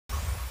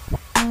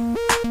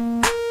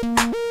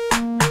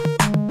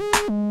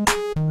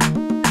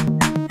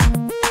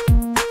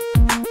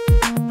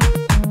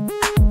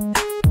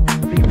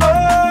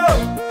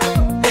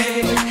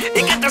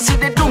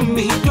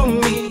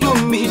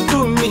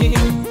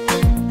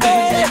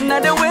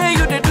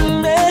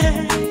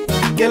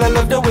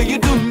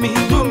do me,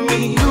 do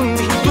me, do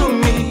me, do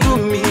me, do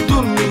me,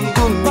 do me,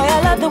 do me. Boy,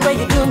 I love the way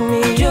you do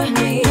me, do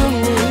me,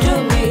 do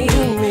me,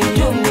 do me,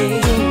 do me.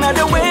 Now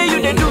the way you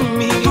they do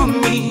me,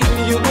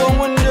 you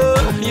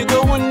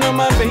go wonder,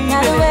 my baby.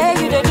 Now the way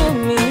you they do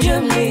me,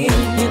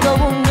 you go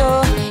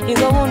wonder.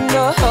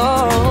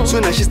 Oh. So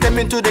now she step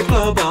into the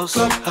clubhouse.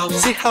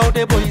 See how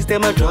the boys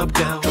them a drop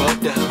down.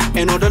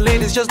 And all the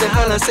ladies just the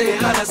holla say.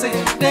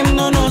 Them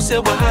no say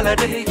what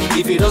holiday.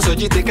 If you don't so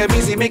you take a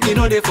easy, make it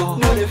no dey fall.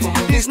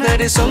 This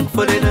not a song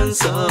for the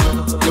dancer.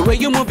 The way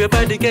you move your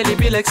body, girl, it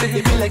be like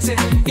say.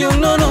 You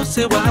no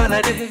say what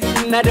holiday.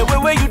 Now the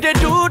way you they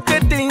do the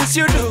things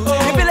you do,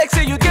 it be like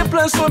say you get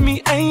plans for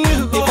me and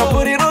you. If I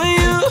put it on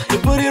you, you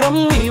put it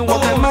on me.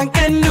 What a man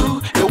can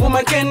do, a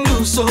woman can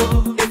do. So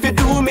if you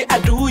do me, I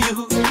do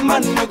you.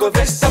 Man no go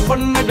vex up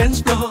on the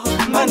dance floor.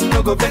 Man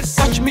no go vex,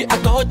 touch me, I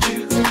touch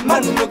you.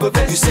 Man no go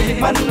vex, you say.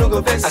 Man no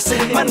go vex, I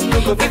say. Man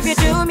no go vex. If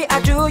you do me, I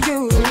do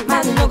you.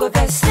 Man no go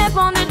vex, step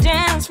on the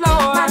dance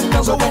floor. Man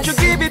no so go won't vex.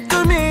 you give it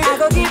to me? I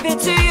go give it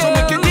to you. So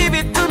make you give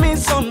it to me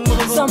some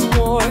more. Some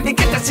more. They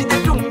get to see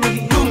they do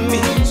me.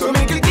 So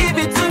make you give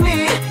it to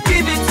me.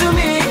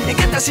 They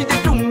get to see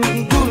they do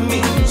me.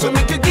 So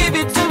make you give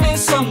it to me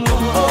some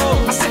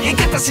more. I say they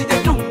get to see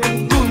they do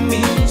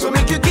me. So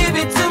make you give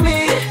it to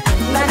me.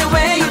 Now the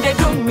way you they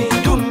do me.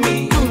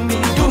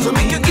 So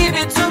make you give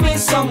it to me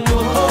some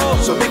more.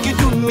 So make you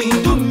do me.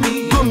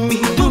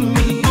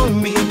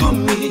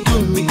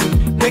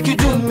 Make you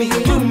do me.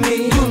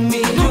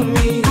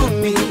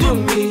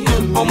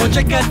 I'ma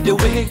check out the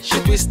way she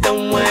twist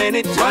and whine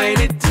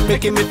it,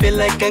 making me feel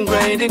like I'm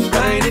grinding.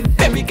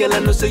 Baby girl, I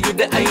know say you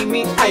the I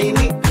need.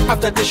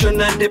 After the show and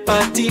the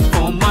party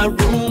for my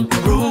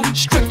room,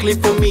 strictly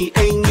for me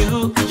and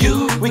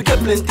you. We got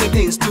plenty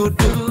things to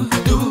do.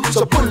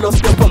 So pull off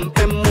your bump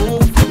and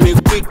move, make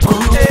we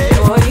groove.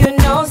 Oh, you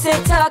know,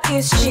 say talk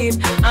is cheap.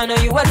 I know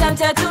you were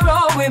tempted to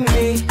roll with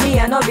me. Me,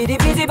 I know be the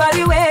busy by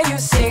the way you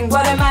sing.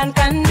 What a man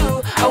can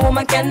do, a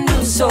woman can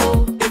do.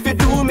 So if you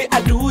do me,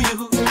 I do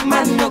you.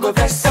 Man no go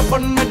vex up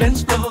on the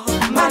dance floor.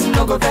 Man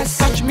no go vex,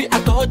 touch me, I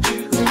touch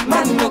you.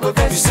 Man no go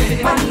vex, you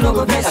say. Man no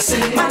go vex, I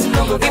say. Man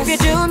no go vex.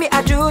 if you do me,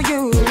 I do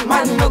you.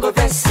 Man no go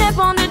vex, step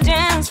on the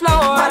dance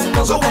floor. Man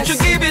no go vex. So won't you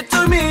give it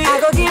to me? I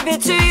go give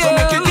it to you. So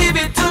make you give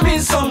it to me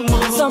some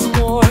more. Some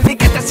more. They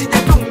get to see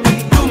they do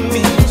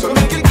me. So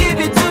make you give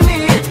it to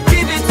me.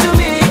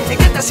 They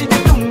get to see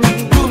they do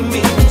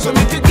me. So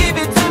make you give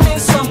it to me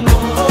some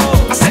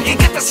more. I say they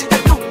get to see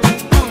they do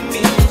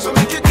me. So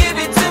make you give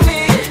it to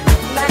me.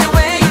 By the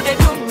way you they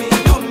do me.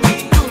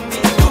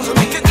 So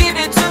make you give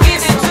it to me.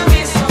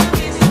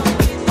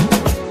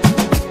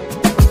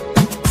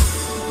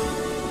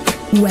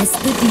 West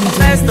the DJ.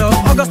 First of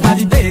August, not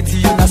the date to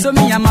you. Now so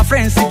me and my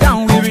friends sit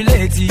down, we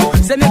relate to you.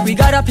 Say make we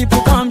gather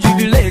people come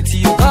jubilate to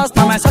you. Cause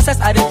now my success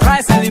I dey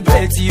try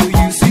celebrate to you.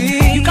 You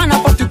see, you can't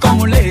afford to come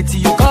late to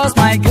you. Cause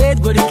my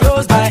gate go dey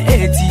close by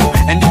 80.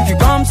 And if you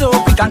come so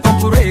quick and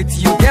cooperate to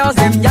you. Girls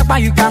them yapa,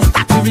 you can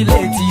start to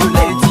relate to you,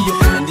 late to you.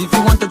 And if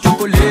you want a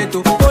chocolate,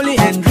 Holy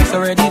and drinks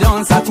already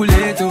done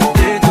circulate,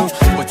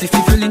 But if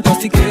you feel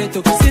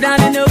intoxicated, sit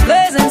down in your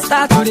place and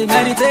start to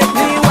meditate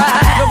me.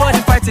 Why? Nobody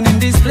fighting in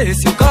this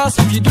place, you. Cause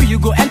if you do, you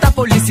go enter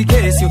police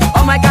case, you.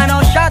 Oh my God,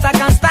 no shot, I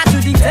can start to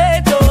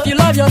dictate, If you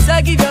love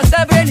yourself, give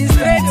yourself brain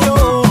straight,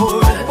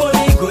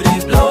 Holy go dey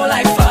blow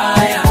like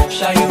fire,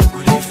 shy you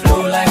go dey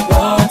flow like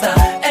water.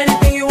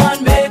 Anything you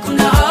want, make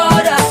una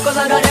order. Cause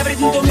I got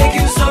everything to make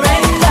you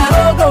surrender.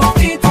 Go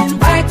fit in,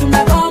 bite to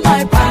make all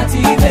my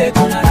party, make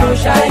una go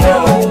shy yo.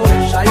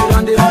 Shy you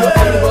on the floor,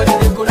 everybody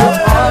they go love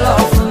all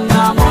of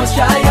una must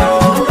shy yo.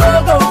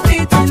 Go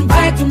fit in,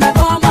 bite to make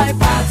all my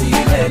party,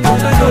 make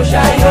una go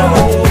shy yo.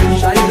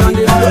 Shy you on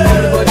the floor,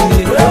 everybody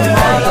they go love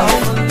all of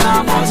una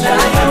must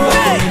shy yo.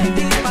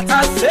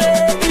 I say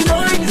it no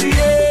easy,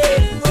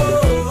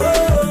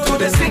 To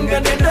the sing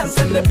and the dance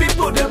and the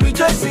people they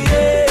rejoice,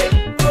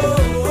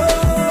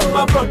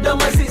 My brother,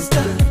 my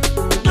sister,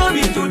 don't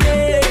be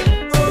today.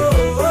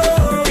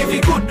 If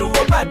you could do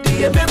a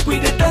party, make we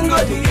the tango,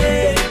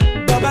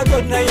 Baba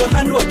God, now your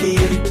hand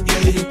working,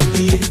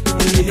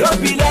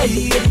 Don't be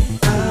lie,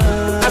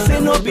 I say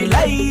no be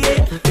lie,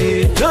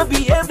 Don't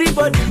be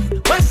everybody.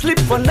 Why sleep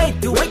for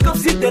night to wake up,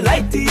 see the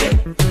light,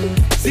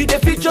 See the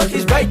future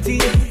is bright,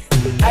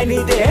 I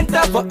need to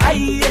enter for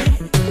I,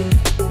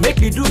 Make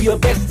you do your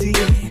best,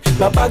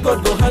 Papa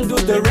God go handle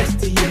the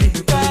rest,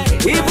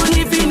 Even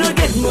if you no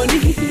get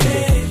money,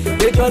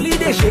 they jolly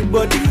they shake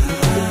body.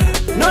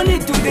 No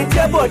need to get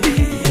your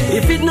body.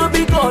 If it no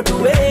be God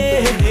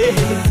way,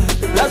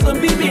 last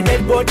one be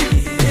dead body.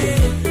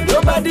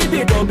 Nobody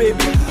be no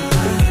baby.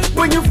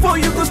 When you fall,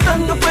 you go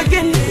stand up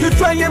again. You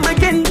try him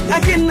again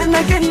and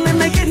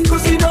again.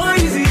 Cause it's no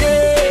easy,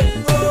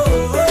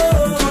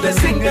 To the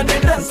sing and the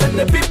dance and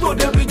the people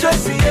they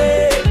rejoice,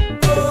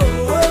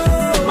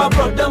 My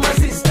brother, my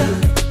sister,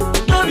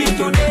 no be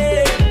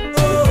today.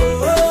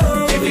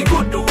 If you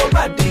go to a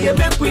party,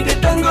 make with the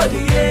tango,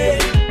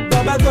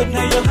 Baba God,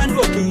 now your hand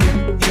working,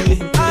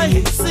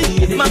 I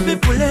see my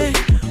people,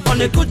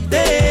 on a good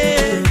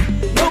day.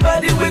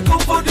 Nobody wake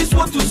up for this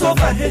world to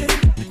suffer,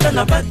 on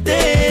a bad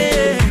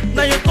day.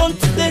 Now you come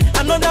today,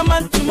 another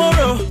man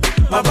tomorrow.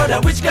 My brother,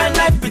 which kind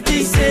life be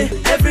this?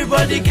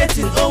 Everybody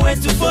getting nowhere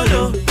to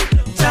follow.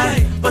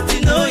 Try, but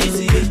it no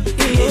easy,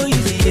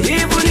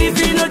 Even if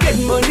you no get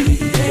money,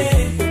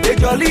 they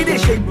jolly, they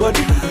shake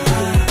body.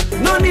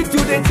 No need to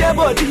they tear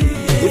body.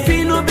 If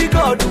you no be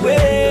God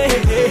way,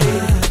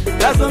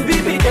 that's some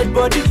baby dead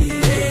body.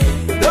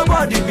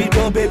 Nobody be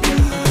no baby.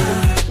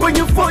 When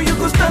you fall, you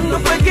go stand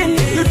up again.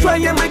 You try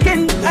him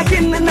again and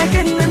again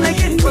and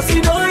again. Cause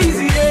it no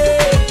easy,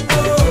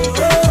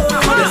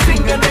 I'm gonna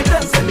sing and I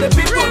dance and the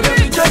people they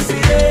rejoice,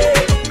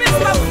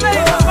 Mr.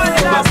 Flavor,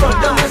 my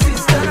brother, my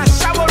sister, and I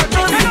shower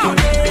on you.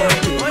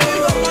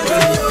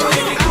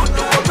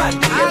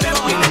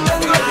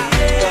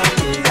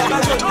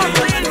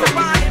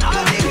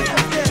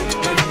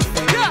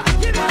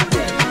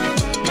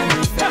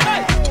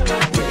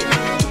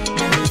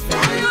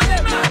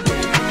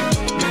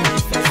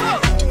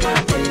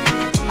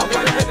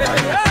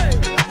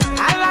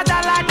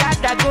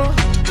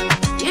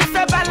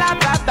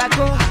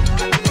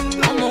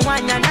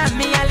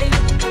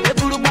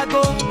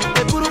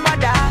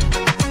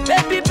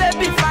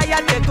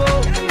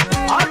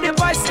 All the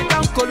boys sit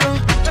down colo,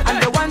 and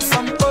they want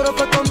some poro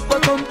potom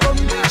potom pom.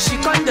 She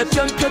con the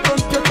pion pion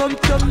pion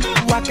pion.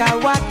 Waka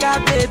waka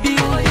baby,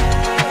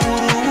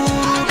 uru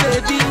uru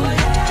baby,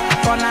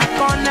 corner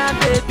corner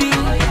baby.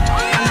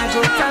 And I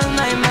go tell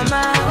my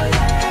mama,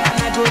 and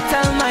I go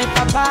tell my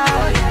papa,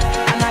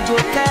 and I go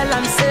tell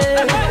them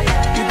say,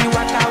 you be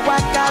waka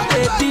waka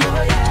baby,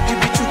 you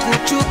be chuku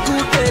chuku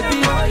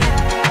baby,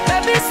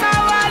 baby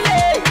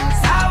sawale,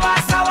 sawa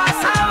sawa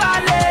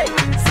sawale,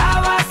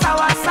 sawa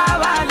sawa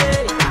sawale.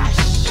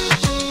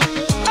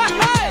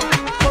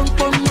 Pom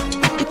pom,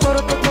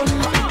 iporo pom,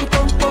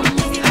 ipom pom,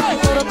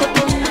 iporo pom,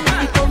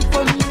 ipom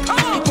pom,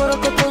 iporo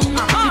pom,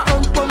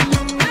 ipom pom,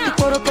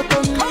 iporo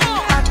pom.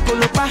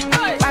 Akolopa,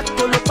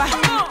 akolopa,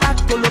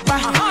 akolopa,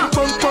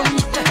 ipom pom.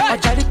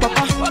 Ajari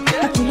papa,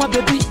 ukuma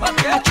baby,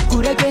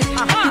 achukurege,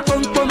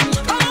 ipom pom.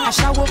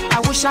 Ashawo,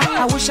 awusha,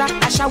 awusha,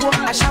 ashawo,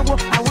 ashawo,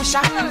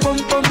 awusha, pom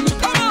pom.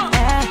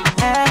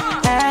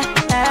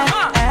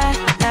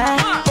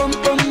 Pom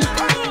pom.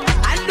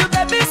 And the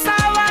baby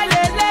sawa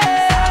lele,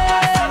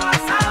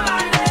 sawa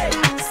le,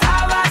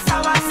 sawa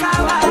sawa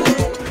sawa.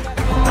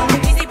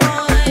 Busy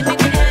boy,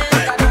 big head,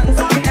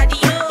 daddy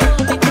yo,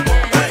 big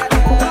head,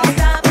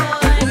 star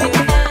boy, big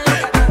head,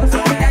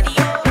 daddy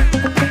yo.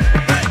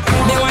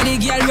 Me want the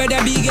girl with the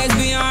biggest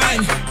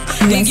behind.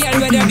 The girl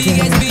with the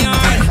biggest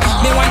behind.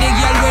 Me want the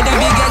girl with the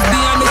biggest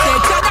behind. Me say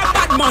tell the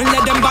bad man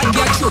let them bad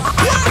get through.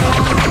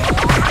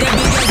 The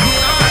biggest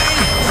behind.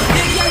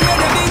 The girl with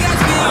the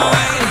biggest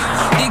behind.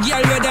 The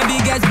girl with the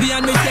biggest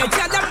behind. Me say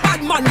tell the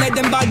bad man let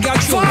them bad get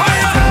through.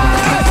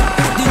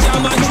 The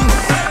German juice.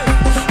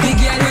 The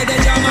girl with the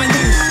German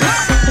juice.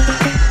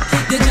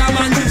 The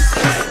German juice.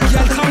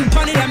 Girl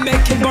company that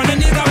make it burn a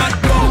nigga mad.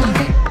 Boom.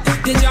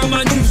 The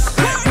German juice.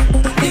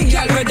 The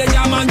girl with the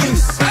German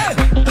juice. Hey,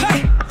 hey.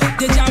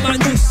 The German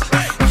juice.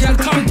 Girl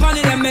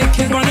company that make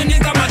it burn a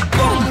nigga mad.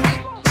 Boom.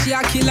 She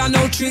a killer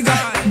no trigger.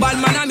 Bad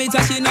man a meet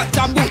her, she not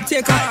taboo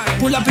taker.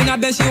 Pull up in a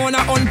bed, she own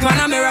her own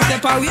Panamera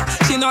step away.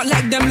 She not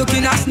like them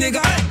looking ass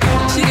nigga.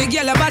 She the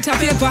girl about her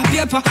paper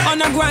on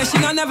the grind. She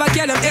not never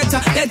care them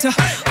later.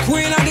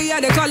 Queen of the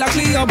year they call her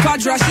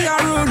Cleopatra. She a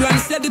rude one,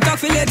 said the talk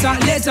for later.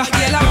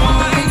 Girl I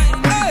wine,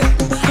 hey,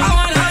 I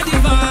want her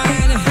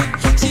divine.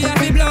 She have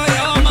me blow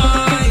your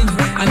mind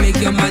and make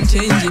your man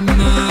change his mind.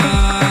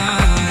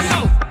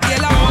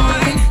 Girl I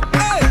wine,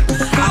 hey,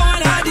 I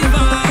want her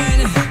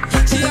divine.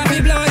 She have me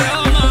blow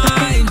your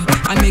mind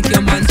and make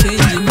your man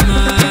change his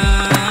mind.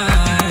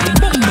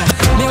 Boom.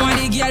 Me want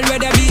the girl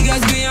with the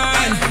biggest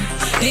behind.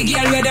 The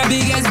girl with the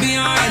biggest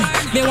behind.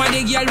 Me want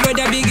the girl with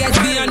the biggest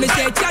behind. Me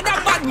say tell the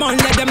bad man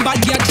let them bad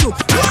get through.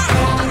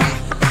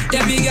 The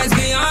biggest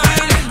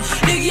behind.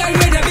 The girl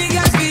with the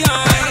biggest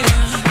behind.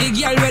 The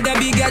girl with the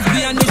biggest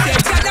behind. Me say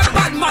tell the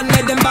bad man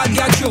let them bad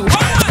get through.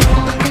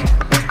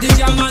 The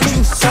German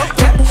juice.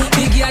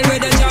 The girl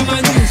with the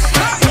German juice.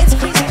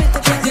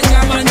 The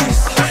German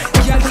juice.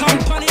 Girl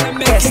company that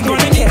make it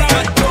gonna nigga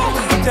mad.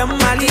 The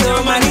money, oh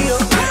money,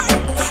 oh.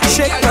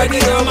 Shake body,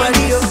 oh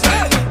money, oh.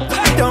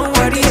 Don't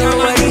worry, oh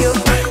money, oh.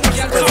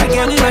 Cause I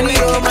get money,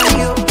 oh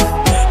money, oh.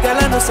 Girl,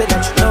 I know say that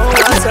you know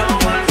what's up.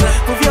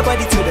 Move your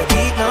body to the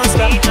beat,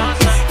 non-stop.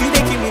 You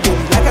dey give me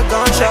baby like a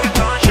gunshot.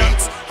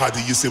 How do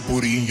you say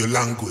booty in your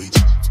language?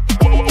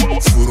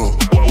 Furo,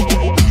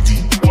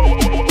 idi,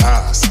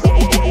 ass,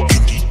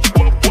 idi.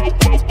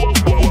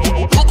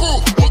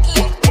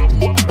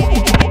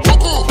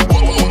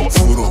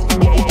 Furo,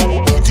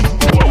 idi,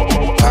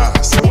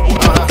 ass,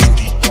 idi.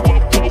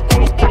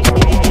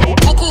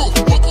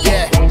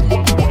 Yeah.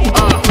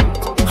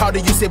 How do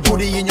you say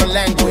booty in your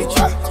language?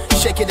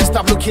 Shake it and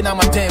stop looking at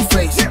my damn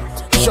face.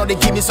 Sure they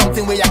give me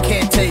something where I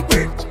can't take.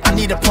 I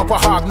need a proper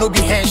hug, no be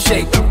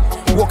handshake.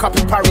 Woke up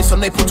in Paris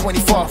on April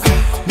 24th.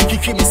 Nikki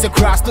keep me sick,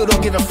 I still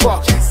don't give a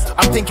fuck.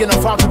 I'm thinking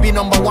of how to be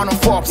number 1 on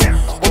Forbes.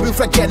 Or we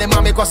forgetting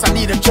mommy cause I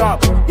need a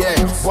job. Yeah,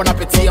 bon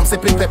appetit, I'm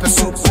sipping pepper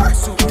soup.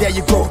 There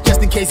you go,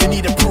 just in case you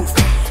need a proof.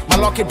 My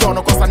lock it down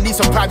cause I need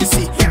some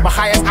privacy. My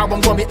highest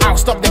album gonna be out,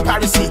 stop the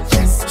piracy.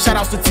 Shout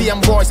outs to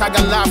TM boys, I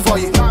got love for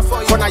you.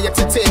 For now you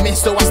entertain me,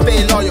 so I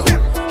stay loyal.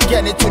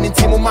 Get it tuning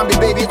team, mommy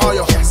baby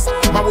oil.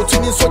 My will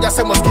tuning so just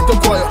say mosquito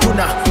coil.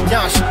 Tuna,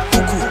 nyash,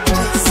 kuku,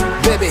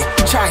 baby,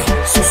 chai,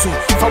 susu.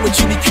 Fawe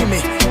chini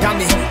kimi,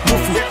 dami,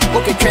 mufu.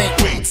 Okay,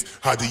 can't wait.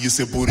 How do you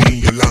say booty in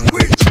your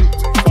language?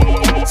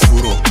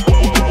 Furo,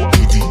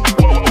 idi,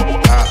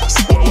 ass,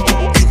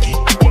 idi.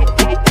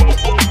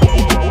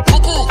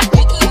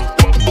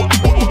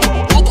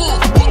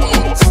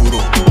 Furo,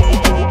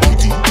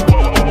 idi,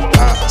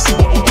 ass,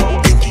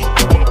 idi.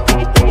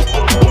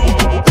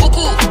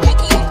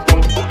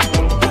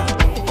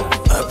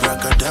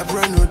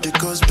 Abracadabra no de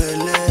cause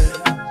belle.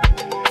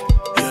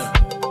 Yeah,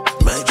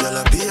 my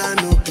jalapia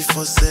no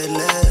before sell.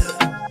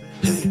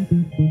 Hey,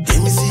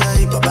 me see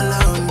I babala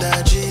on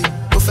that G.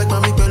 Perfect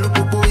mami pelu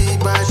popo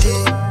ibadi.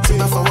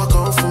 Timba for work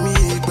on for me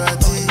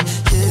ibadi.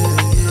 Yeah.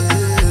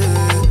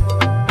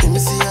 Me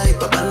see I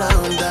babala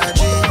on that G.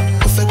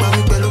 Perfect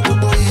mami pelu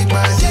popo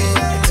ibadi.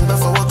 Timba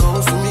for work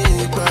on for me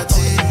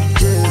ibadi.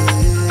 Yeah.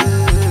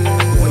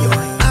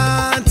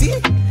 Auntie,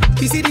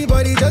 you see the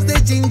body just they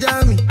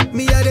ginger me.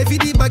 Me a the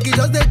feed the baggy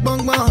just they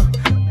bang bang.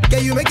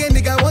 Can you make a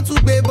nigga want to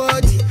pay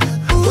body?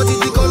 What is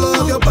the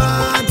color of your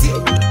panty?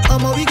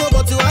 We go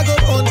but I go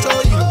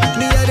control you.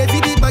 Me a the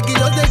feed the baggy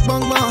just they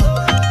bang bang.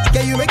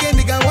 Can you make a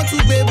nigga want to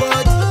pay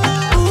body?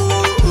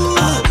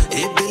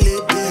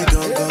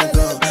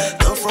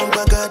 Come from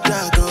Bagada,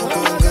 go.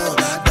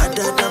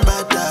 Bada,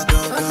 go.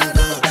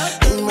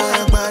 In my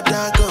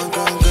bada, go.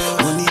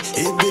 Money,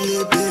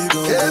 ebele,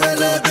 go.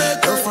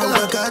 Come from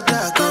Bagada,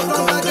 go.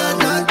 Bada,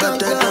 go.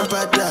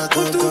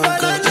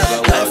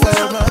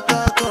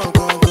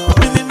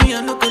 Me, I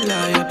no go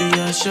lie, I be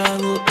a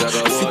shallow.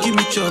 If you give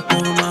me chop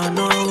on my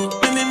no.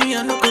 Me, I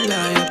no go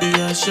lie, I be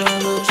a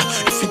shallow.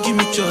 If you give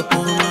me chop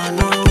on my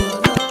no.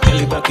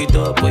 Kelly back it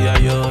up, boy,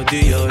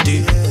 yodi.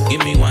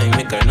 Give me wine,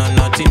 make her no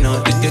naughty.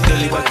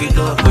 Kelly back it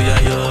up, boy,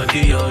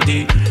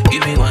 yodi.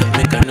 Give me wine,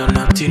 make her no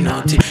naughty.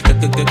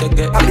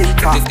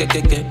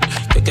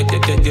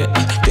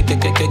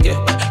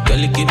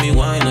 Kelly, give me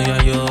wine, oh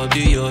yeah,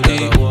 yodi.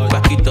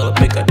 Back it up,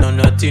 make her no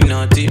naughty.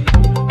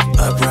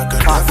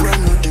 Abracadabra,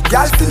 no de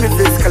Y'all see me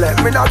face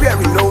collect, me not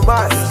wearing no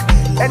mask.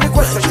 Any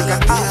question you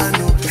can ask.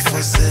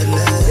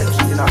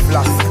 In a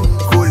flask,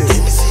 cool it.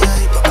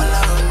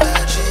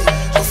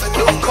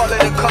 Don't call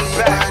it and come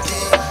back.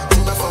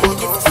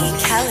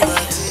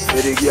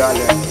 Very girl,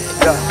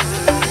 yeah.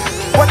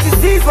 What you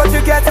see is what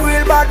you get,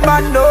 real bad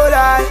man, no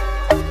lie.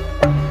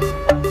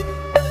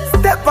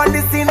 Step on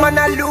the scene, man,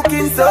 I'm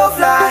looking so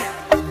fly.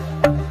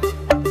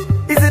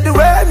 Is it the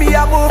way me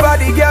a move, or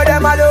the girl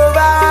them all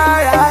over?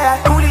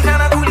 Coolie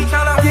chana.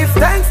 Give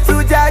thanks to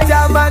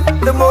Jaja, man,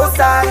 the most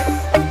high.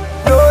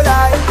 No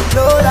lie.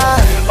 Hola.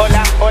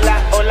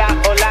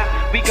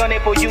 We gonna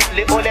for you,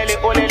 le. No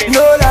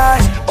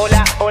lie.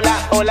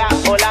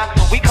 Hola.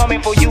 We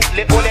coming for you,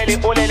 le. No lie.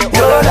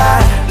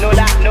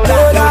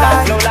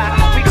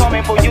 We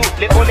coming for you,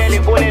 le. No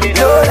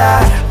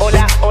lie.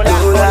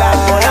 Hola.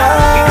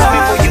 We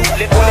coming for you,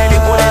 le.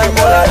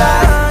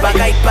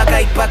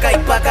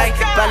 Bagay.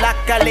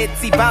 Balaka let's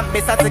see bambe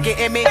sa take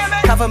eme.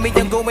 Cover me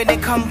and go when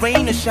it come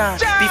rain or shine.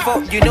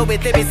 Before you know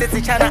it, they be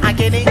sitting China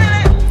again.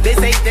 They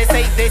say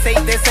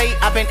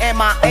I've been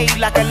MIA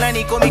like a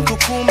lunny, call me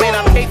cuckoo, man.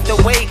 I paved the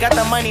way, got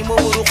the money,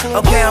 move to cool.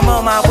 Okay, I'm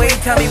on my way,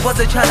 tell me what's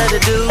it trying to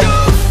do.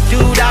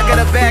 Dude, I got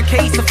a bad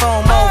case of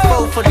FOMO,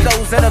 4 for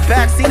lows in the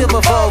backseat of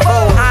a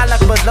Volvo. High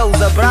like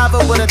Beloza, Bravo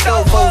with a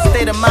Dovo,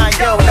 state of mind,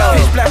 yo, no.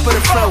 Pitch black for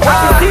the flow.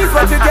 What you see,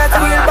 what you get,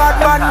 real bad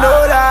man,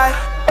 no lie.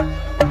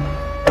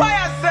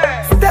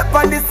 Step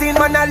on the scene,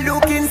 man, I'm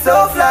looking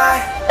so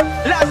fly.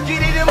 Let's get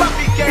it in my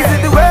big game. Is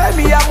it the way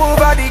me a move,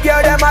 or the girl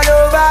them all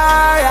over?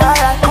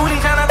 Coolie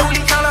chana.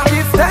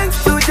 Give thanks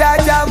to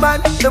Jaja,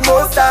 man, the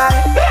most high.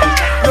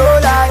 No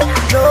lie.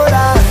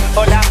 Hola.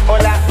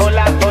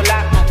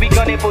 We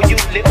gonna for you,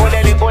 le.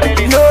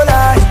 No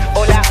lie.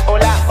 Hola.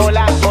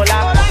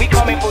 We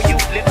coming for you,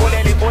 le. No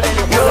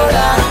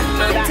lie.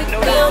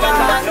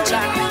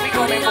 We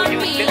coming for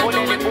you,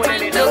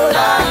 le. No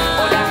lie.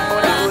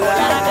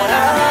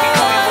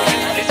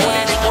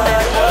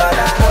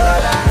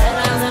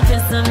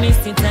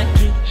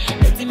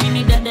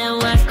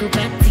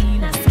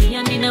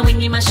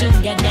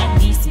 Sugar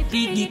daddy,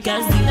 sipigi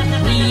kazi,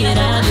 we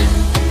erabu.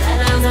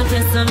 Around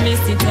pesa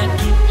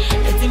misitaki,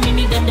 eti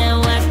mimi dada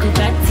wako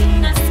kati.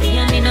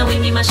 Nasikia nina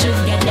wingi ma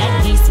sugar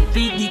daddy,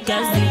 sipigi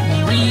kazi,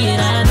 we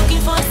erabu.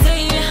 Looking for a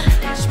savior,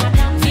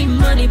 need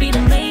money be the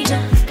major,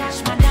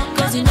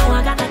 cause you know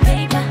I got the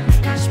paper.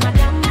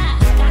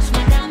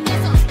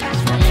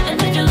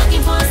 And if you're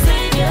looking for a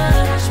savior,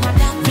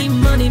 need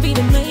money be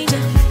the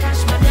major,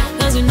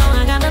 cause you know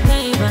I got the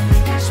paper.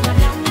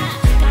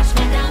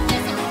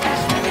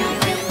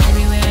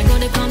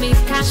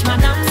 Cash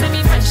madam, send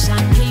me fresh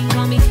and clean,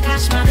 call me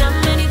cash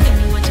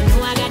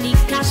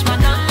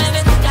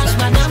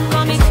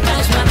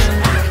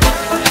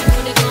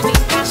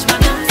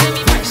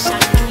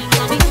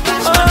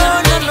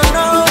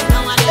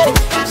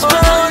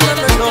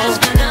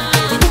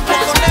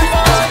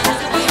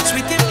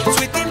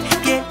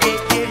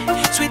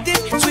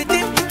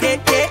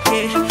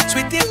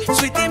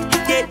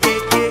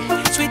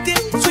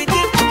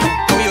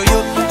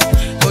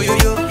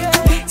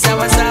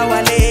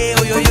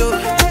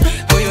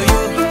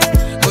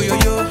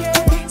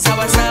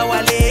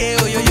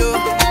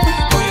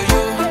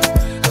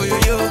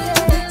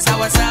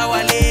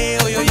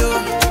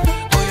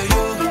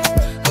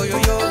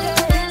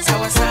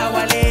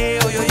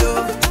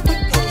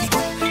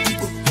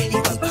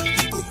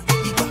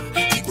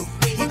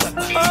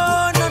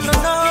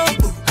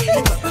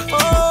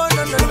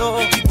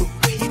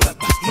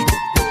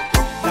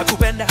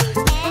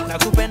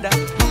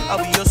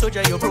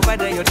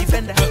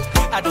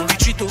don't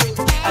retreat,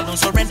 oh. I don't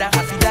surrender.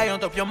 I feel die on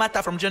top your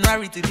matter from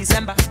January to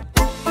December.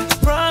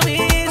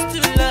 Promise to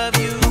love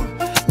you,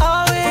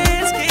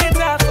 always get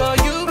out for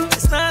you.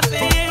 There's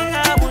nothing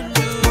I wouldn't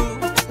do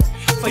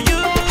for you.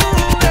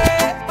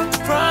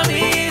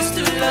 Promise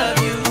to love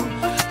you,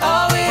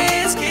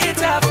 always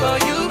get out for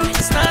you.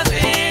 There's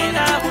nothing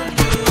I wouldn't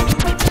do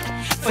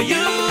for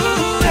you.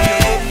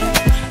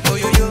 Oh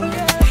yo yo,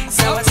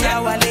 sawa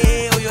sawa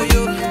le, oh yo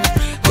yo,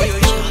 oh yo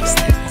yo,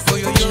 oh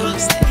yo yo,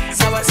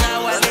 sawa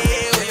sawa le,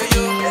 oh yo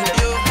yo.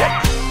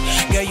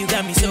 Girl, you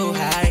got me so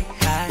high,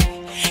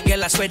 high.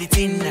 Girl, I swear the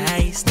thing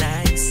nice,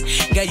 nice.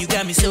 Girl, you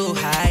got me so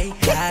high,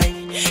 high.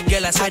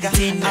 Girl, I swear the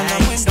thing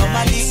nice,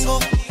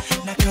 nice.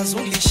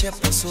 Nakazulishe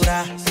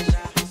pusura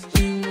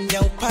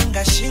ya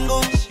upanga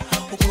shingo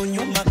huko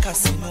nyuma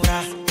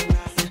kasimura.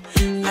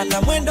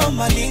 Ana mwendo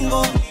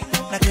malingo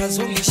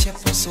nakazulishe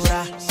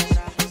pusura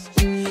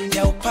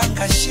ya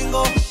upanga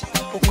shingo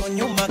huko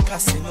nyuma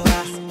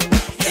kasimura.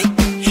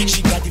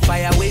 She got the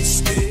fire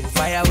waste,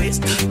 fire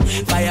waste,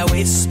 fire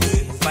waste,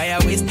 fire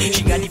waste.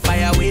 She got the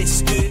fire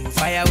waste,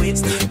 fire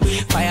waste,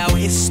 fire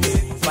waste,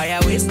 fire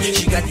waste.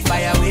 She got the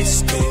fire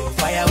waste,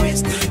 fire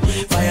waste,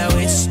 fire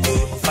waste,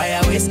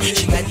 fire waste.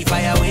 She got the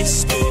fire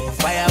waste,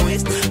 fire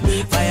waste,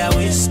 fire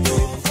waste,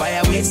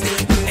 fire waste.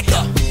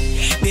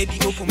 Baby,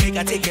 go for make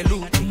I take a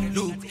look,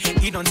 look.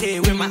 You don't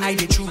tell where my eye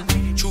they true,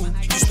 true.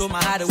 You stole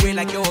my heart away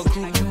like you're a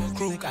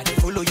crook. I dey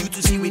follow you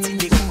to see what's in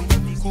the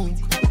cool.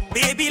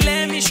 Baby,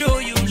 let me show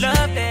you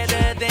love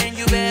better than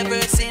you've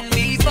ever seen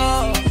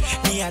before.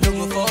 Me, I don't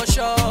go for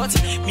short.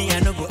 Me, I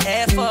don't go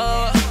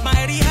effort.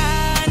 My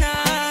Rihanna,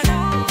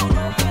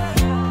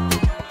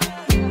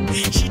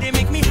 she dey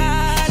make me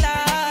holla.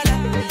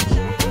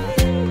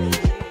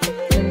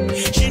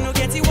 She no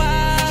get it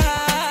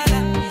wild.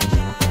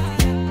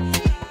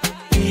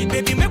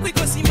 Baby, make we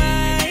go see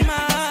my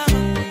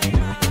mama.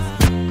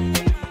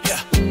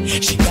 Yeah,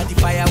 she got the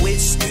fire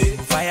waste,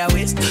 fire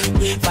waste,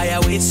 fire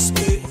waste.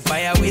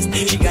 Fire waste,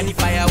 she got the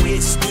fire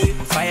waste,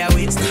 fire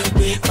waste,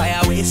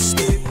 fire waste,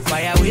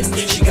 fire waste.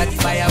 She got the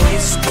fire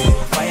waste,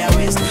 fire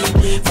waste,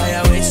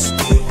 fire waste,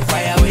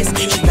 fire waste.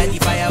 She got the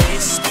fire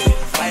waste,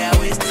 fire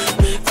waste,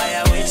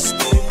 fire waste,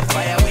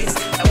 fire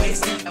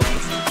waste,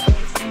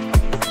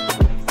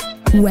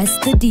 Wes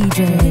the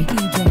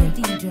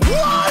DJ.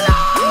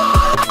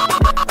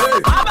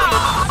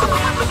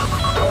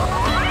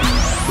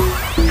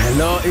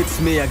 Hello, it's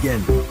me again,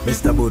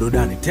 Mr.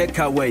 Burudani. Take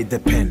away the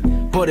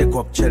pen. Pole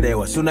kwa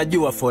kuchelewa, si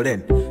unajua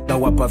foreign. Na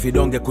wapa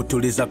vidonge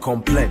kutuliza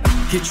complain.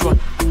 Kichwa,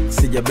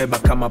 sijabeba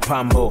kama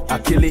pambo.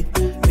 Akili,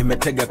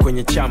 nimetega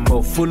kwenye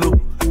chambo. Fulu,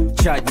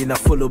 chaji na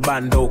fulu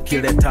bando.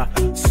 Ukileta,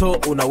 so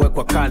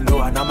unawekwa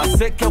kando. Ana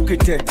maseke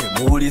ukitete,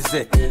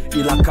 muulize.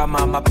 Ila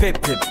kama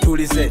mapepe,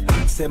 tulize.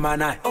 Sema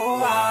nae.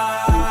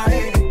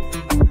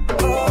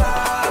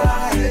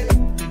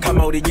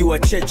 Kama ulijua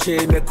cheche,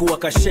 imekuwa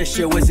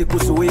kasheshe. Wezi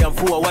kuzuia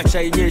mvua,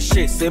 wacha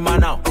inyeshe. Sema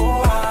nao.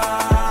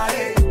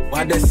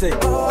 Wadese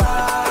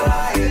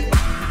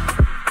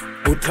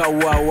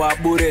utauawa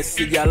bure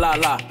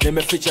sijalala.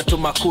 Nimeficha tu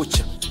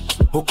makucha.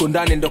 Huku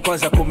ndani ndo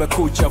kwanza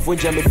kumekucha.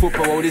 Vunja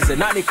mifupa waulize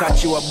nani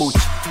kachiwa bucha.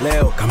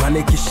 Leo kama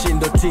ni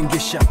kishindo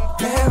tingisha.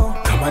 Leo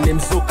kama ni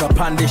mzuka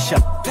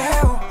pandisha.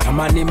 Leo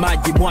kama ni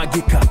maji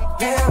mwagika.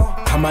 Leo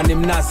kama ni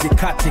mnazi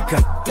katika.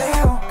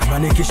 Leo kama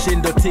ni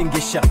kishindo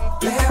tingisha.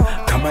 Leo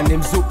kama ni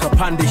mzuka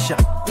pandisha.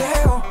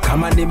 Leo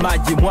kama ni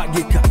maji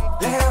mwagika.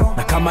 Leo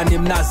na kama ni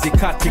mnazi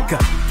katika.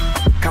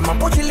 Kama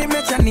pochi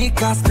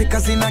limechanika, speaker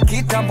zina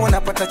kitambo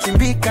napata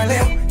chimbika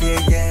leo.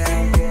 Yeah,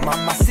 yeah.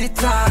 Mama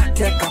sita,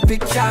 take a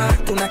picture,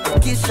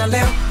 tunakikisha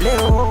leo.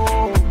 Leo,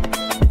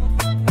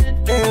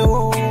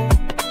 leo,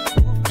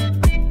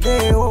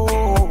 leo,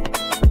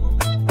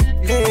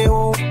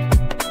 leo.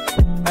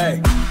 Hey,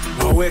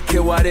 waweke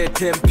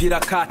warete mpira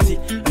kati.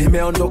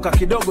 Nimeondoka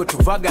kidogo tu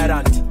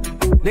vagaranti.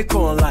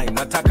 Niko online,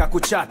 nataka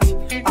kuchati.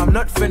 I'm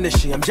not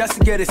finishing, I'm just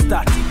getting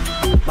started.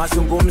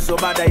 Mazungumzo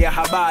baada ya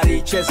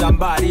habari, cheza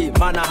mbali,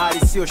 maana hali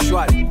sio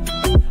shwari.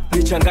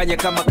 Nichanganye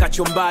kama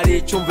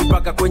kachumbari, chumvi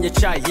paka kwenye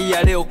chai, hii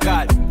ya leo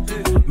kali.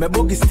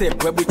 Mebugi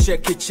step, webu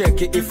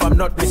cheki, if I'm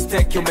not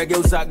mistaken,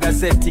 umegeuza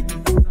gazeti.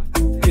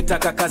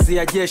 Kitaka kazi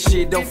ya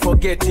jeshi, don't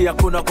forget,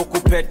 hakuna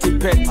kukupeti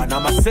peti. Ana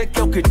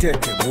maseke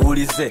ukitete,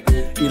 muulize.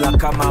 Ila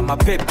kama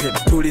mapepe,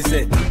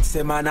 tulize.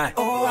 Sema nae.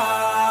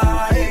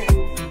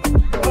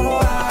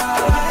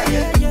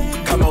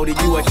 Kama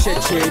ulijua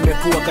cheche,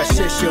 imekuwa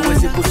kasheshe.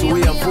 Wezi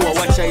kuzuia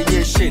mvua, wacha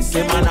inyeshe.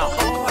 Sema nao.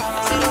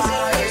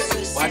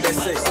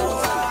 Wadese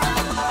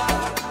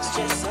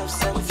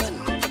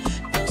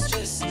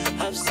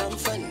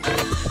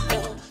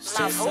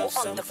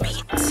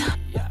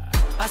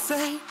I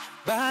say,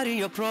 bury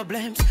your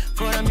problems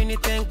for a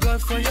minute, thank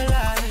God for your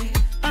life.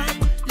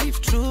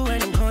 Live true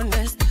and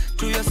honest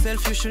to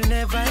yourself, you should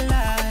never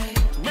lie.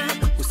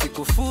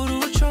 Usikufuru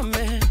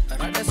uchome,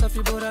 rada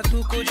safi bora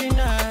tu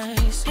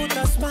kujinice. Put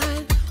a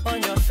smile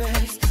on your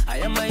face,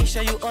 haya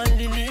maisha you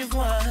only live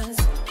once.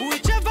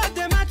 Whichever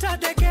the matter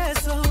the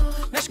keso,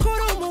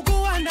 nashukuru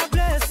Mungu ana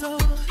blesso.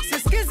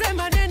 Sisikize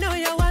maneno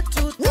ya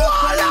watu.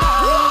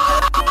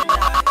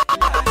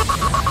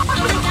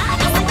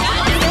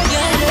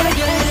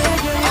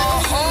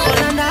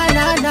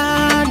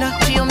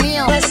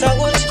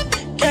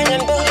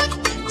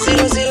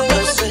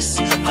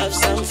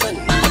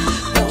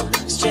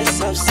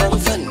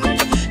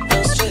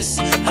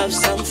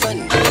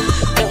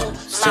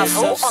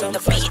 Bravo on the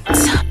beat.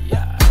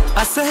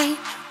 I say,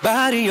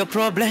 bury your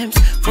problems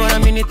for a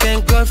minute.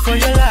 Thank God for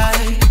your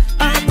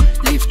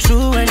life. Live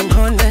true and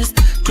honest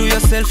to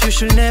yourself. You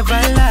should never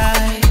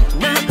lie.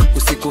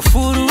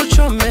 Usikufuru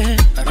uchome,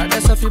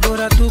 rada safi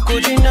bora tu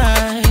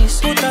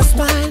kujinice. Put a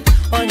smile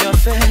on your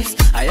face.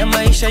 Haya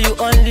maisha you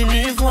only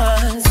live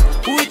once.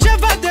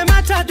 Whichever the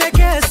matter the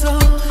keso.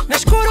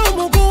 Nashukuru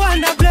Mungu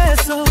ana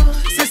blesso.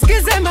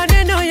 Sisikize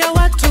maneno ya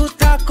watu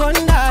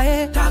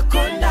takondae.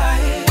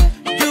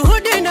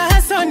 Juhudi na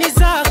hasa ni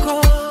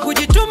zako.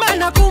 Kujituma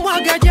na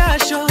kumwaga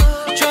jasho.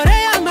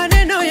 Chorea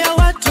maneno ya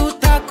watu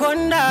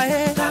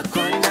takondae.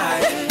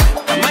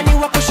 Kama ni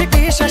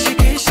wakushikisha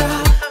shikisha.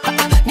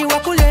 Ni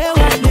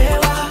wakulewa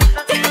lewa.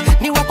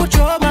 Ni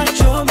wakuchoma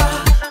choma.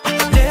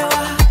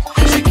 Lewa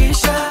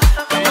shikisha.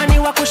 Kama ni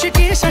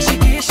wakushikisha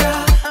shikisha.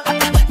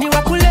 Ni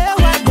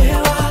wakulewa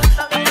lewa.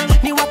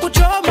 Ni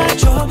wakuchoma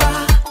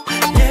choma.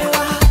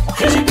 Lewa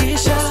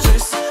shikisha.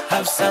 Stress,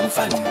 have some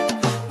fun.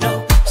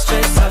 No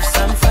stress, have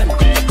some fun.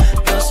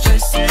 No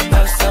stress,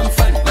 have some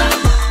fun.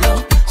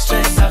 No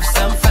stress, have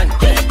some fun.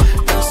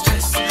 No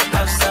stress,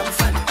 have some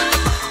fun.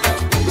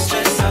 No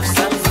stress, have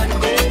some fun.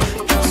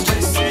 No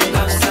stress,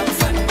 have some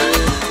fun.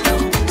 No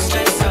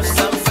stress, have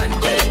some fun.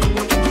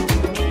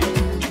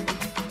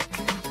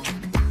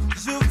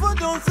 Je veux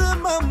danser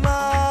maman.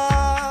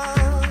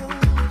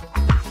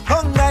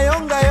 Honga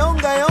yonga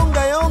yonga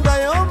yonga yonga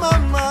yo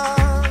mama.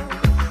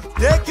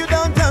 Take you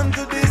downtown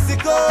to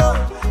disco.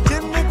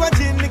 Chini kwa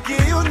chini ki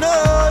you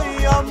know.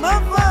 You're my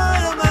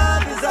fire,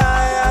 my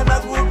desire.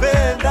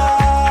 Nakupenda.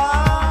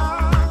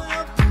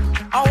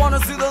 I wanna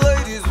see the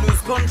ladies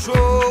lose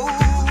control.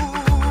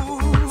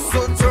 So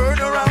turn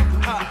around,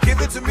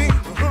 give it to me,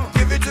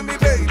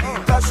 baby,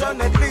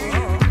 passionately.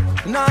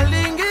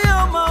 Nalingi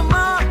yo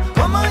mama,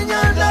 mama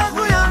nyanda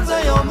kuyanza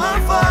yo my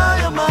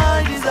fire,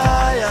 my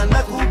desire,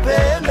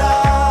 nakupenda.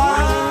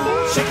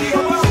 Shake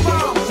your bum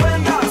bum,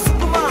 wenda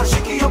sukuma,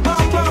 shake your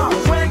bum bum,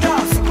 wenda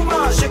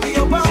sukuma, shake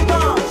your bum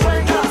bum,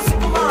 wenda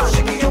sukuma,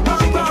 shake your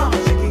bum bum.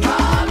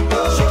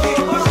 Shake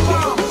your bum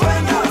bum,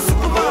 wenda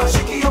sukuma,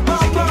 shake your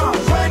bum bum,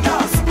 wenda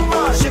sukuma,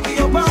 shake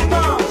your bum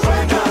bum,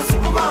 wenda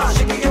sukuma,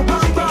 shake your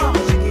bum bum.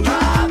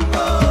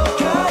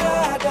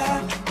 Karada,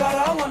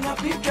 karawa na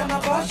pika na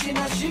bashi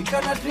na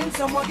shika na drinks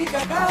na mwagika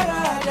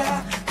karada.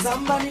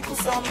 Samba ni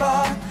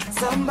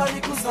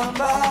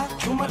kusamba.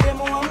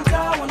 Chumademo wa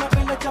mtaa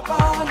wanapenda chapa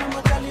na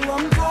majali wa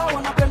mtaa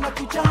wanapenda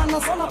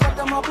kuchana. Sana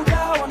pata mabuda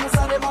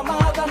wanasare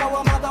mamadha na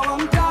wamadha wa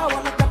mtaa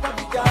wanakata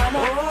vijana.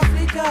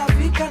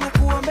 Afrika na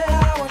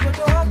kuombea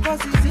watoto wako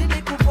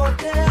sizidi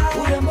kupotea.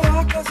 Urembo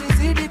wako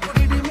sizidi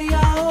kudidimia.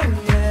 Oh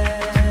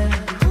yeah.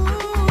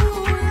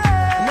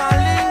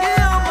 Nalingi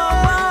yo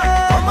mama,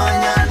 mama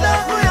nyanda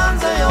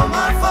kuyanza yo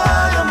my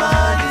fire,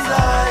 my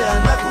desire,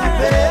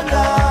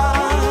 nakupenda.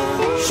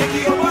 Shake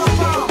your bum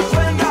bum,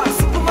 wenda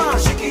sukuma,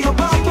 shake your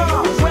bum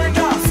bum,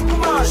 wenda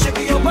sukuma,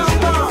 shake your bum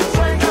bum,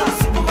 wenda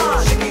sukuma,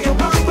 shake your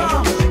bum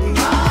bum.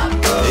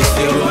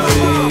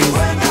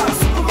 Wenda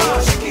sukuma,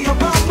 shake your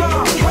bum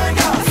bum,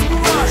 wenda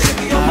sukuma,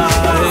 shake your bum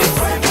bum,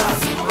 wenda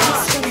sukuma,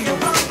 shake your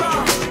bum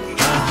bum.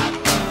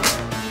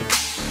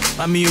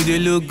 Mommy, you they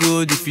look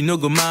good. If you no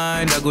go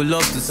mind, I go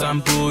love to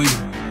sample you.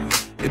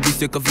 If you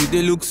take off you,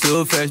 they look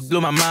so fresh.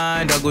 Blow my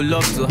mind, I go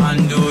love to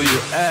handle you.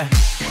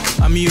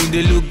 Mommy, you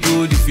they look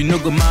good. If you no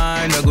go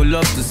mind, I go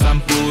love to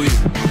sample you.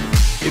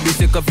 If you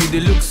take off you, they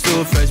look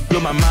so fresh. Blow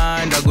my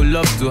mind, I go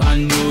love to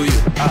handle you.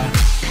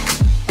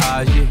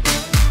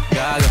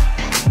 Yeah,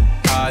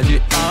 gaga.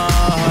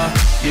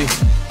 Yeah,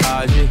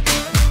 yeah,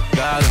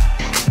 gaga.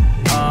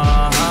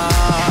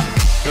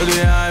 Don't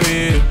they have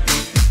me?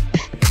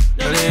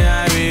 Don't they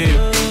have me?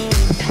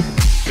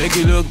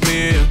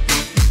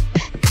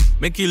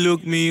 Make you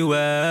look me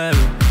well.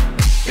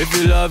 If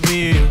you love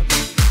me,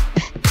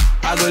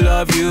 I go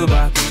love you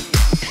back.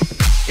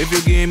 If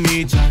you give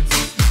me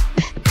chance,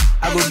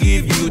 I go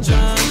give you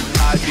chance.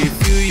 I dey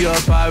feel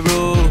your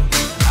parole,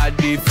 I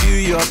dey feel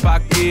your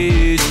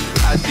package,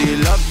 I dey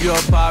love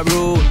your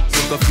parole.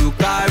 So if you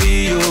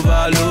carry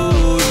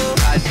overload,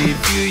 I dey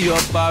feel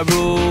your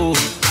parole,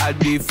 I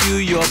dey feel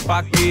your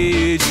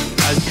package.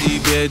 As the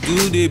bed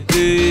do they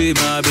play,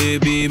 my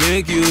baby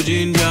make you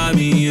ginger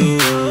me,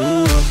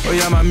 oh. Oh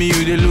yeah, mommy,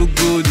 you they look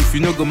good. If you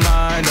no go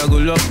mind, I go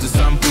love to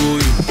sample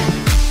you.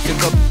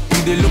 Take up,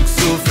 you they look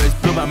so fresh,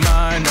 blow my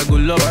mind. I go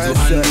love to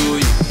handle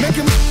you.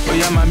 Oh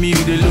yeah, mommy,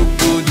 you they look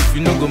good. If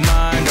you no go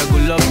mind, I go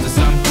love to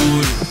sample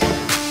you.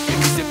 If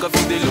you take up,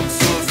 you they look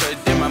so fresh,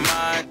 in my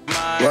mind.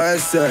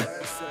 What's up?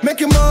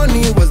 Making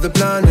money was the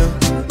plan,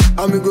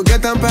 and we go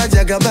get them by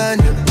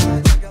Jagabana.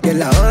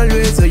 Girl, I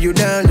always hold you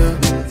down,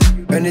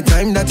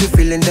 anytime that you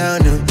feeling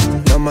down,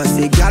 mama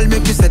say, girl,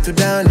 make you settle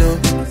down,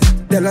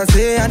 Tell her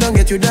say I don't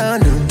get you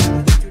down,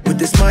 With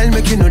the smile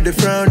make you know the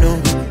frown,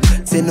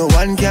 Say no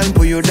one can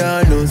pull you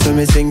down, So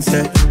me sing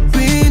say,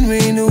 win,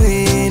 win,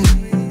 win,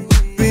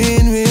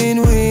 win,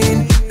 win,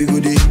 win. We go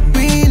dey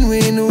win,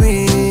 win,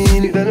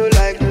 win. If I don't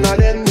like none of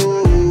them,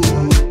 no.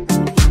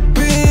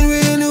 Win,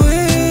 win,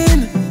 win,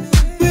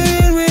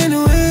 win, win,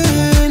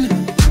 win,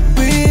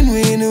 win,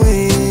 win,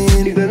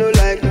 win. If I don't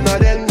like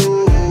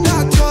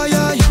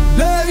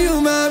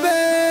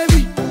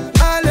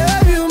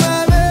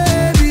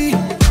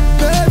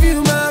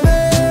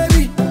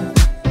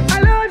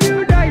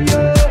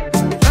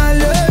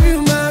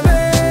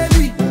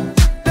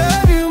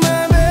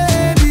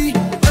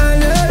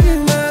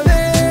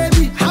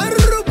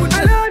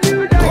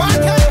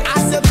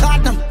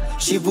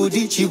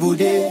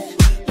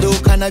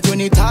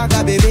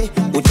anavyonitaka bebe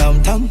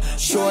utamtam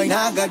show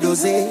inaga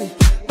doze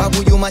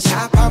babu yuma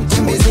shapa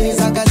mtembeze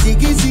zaga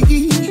zigi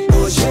zigi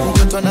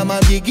mtoto na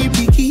mabigi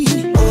bigi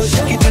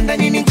kitanda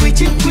nini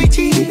kwichi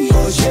kwichi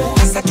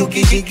sasa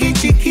tukijigi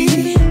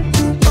chiki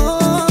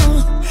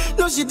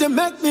no she dey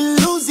make me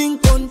losing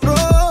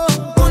control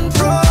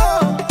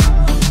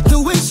the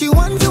way she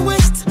want the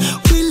waist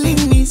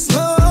feeling me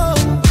slow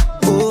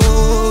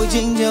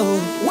ginger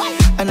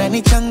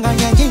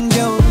ananichanganya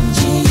ginger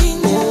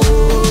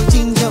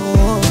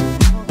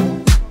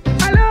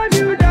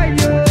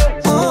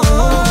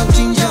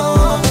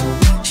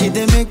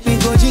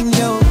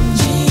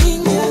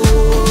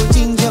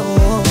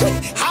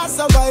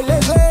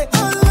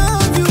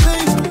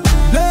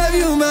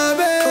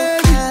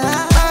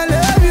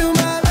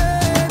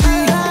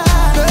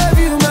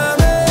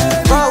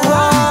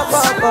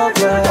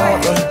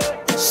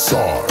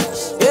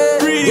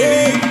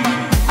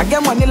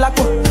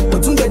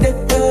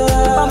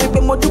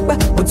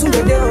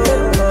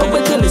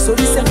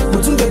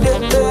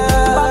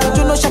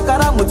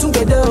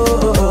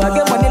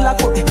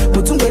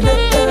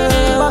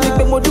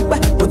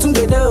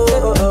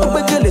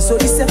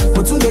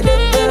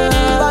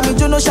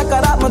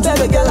Shakara, my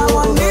baby girl, I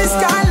want this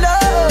kind of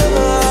love.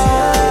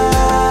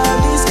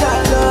 This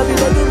kind of love, you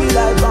don't do me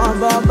like bam,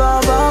 bam,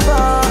 bam, bam,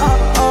 bam.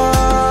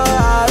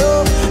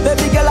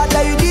 Baby girl, I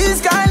tell you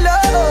this kind of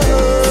love.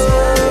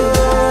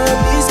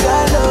 This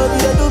kind of love,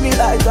 you don't do me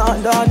like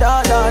dun, dun,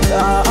 dun, dun,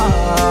 dun.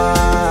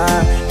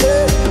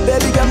 Yeah,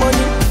 baby, get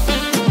money.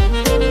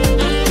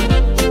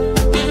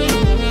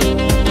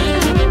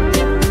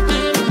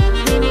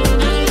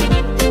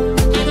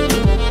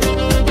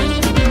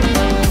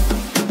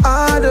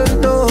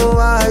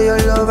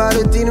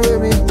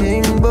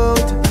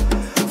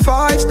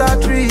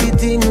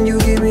 Treating you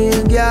give me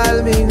a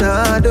girl, me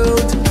not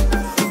out.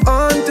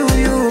 Unto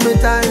you, me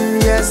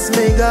time, yes,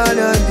 me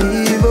gonna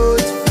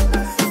devote.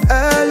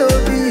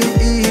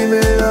 L-O-V-E,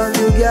 me love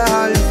you,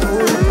 girl,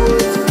 full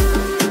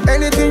put.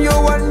 Anything you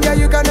want, yeah,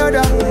 you can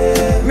order.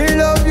 Me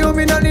love you,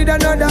 me not need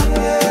another.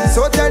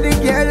 So tell the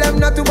girl, I'm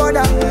not to bother.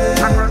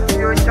 I cross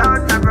you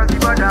short, I cross the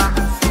border.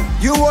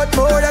 You want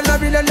more than $1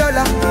 billion.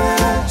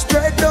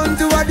 Straight down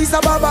to Addis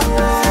Ababa.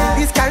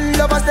 This kind of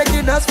love is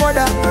taking us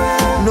further.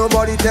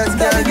 Nobody tells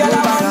girl, girl,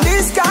 I want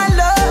this kind of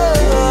love.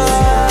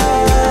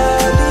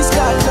 This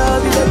kind of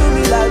love, you don't do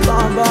me like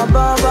bam, bam,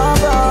 bam, bam,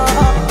 bam.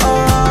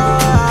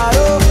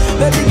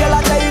 Baby girl, I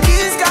tell you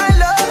this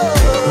kind of love.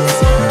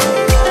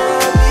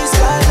 This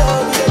kind of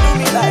love, you don't do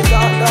me like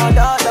da, da,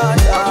 da, da,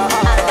 da.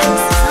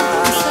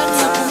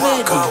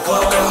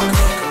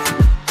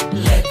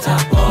 Let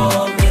her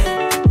bomb it.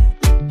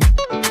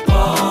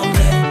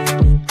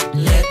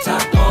 Let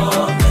her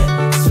bomb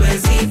it.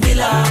 Swezi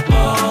bila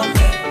bomb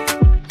it.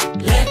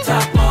 Let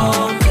her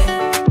bomb it.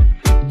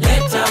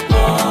 Let her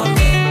bomb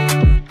it.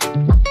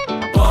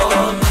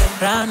 Bomb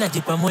it. Rana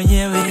jipa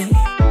mwenyewe.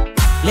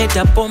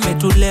 Leta pombe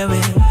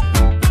tulewe.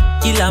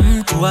 Kila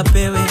mtu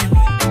apewe.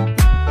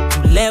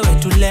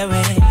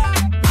 Tulewe.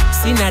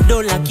 Sina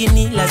do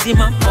lakini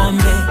lazima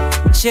pombe.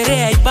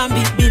 Sherehe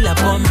haipambi bila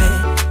pombe.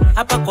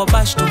 Hapa kwa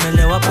bash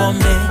tumelewa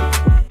pombe.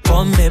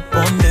 Pombe.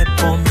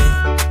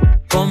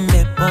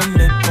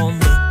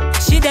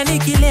 Shida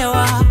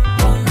nikilewa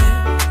pombe.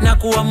 Na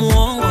kuwa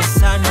muongo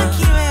sana.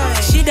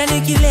 Shida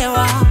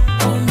nikilewa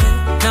pombe.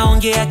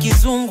 Naongea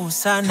kizungu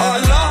sana.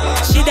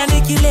 Shida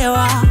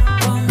nikilewa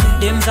pombe.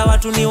 Dem za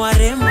watu ni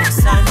warembo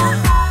sana.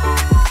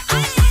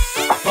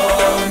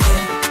 Pombe.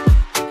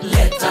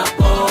 Leta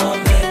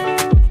pombe.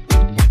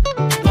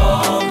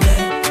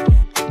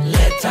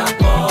 Leta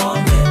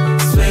pombe.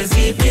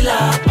 Swezi bila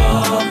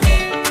pombe.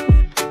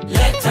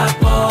 Leta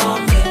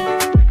pombe.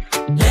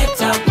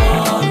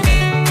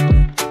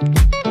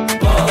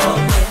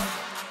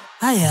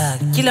 Haya,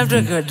 kila mtu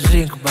akiwa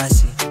drink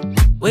basi.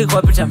 Wewe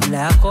kwa pita mbele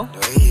yako.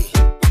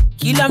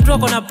 Kila mtu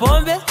ako na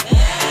pombe.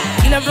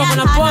 Kila mtu ako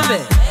na pombe.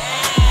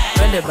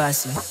 Twende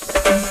basi.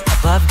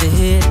 Above the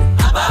head.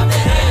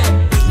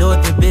 Below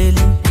the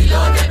belly.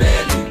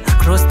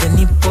 Across the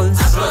nipples.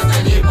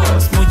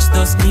 Smooch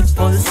those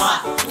nipples.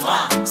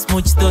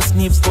 Smooch those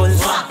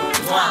nipples.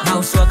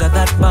 Now swagger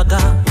that bagger.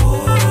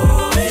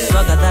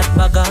 Swagger that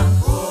bagger.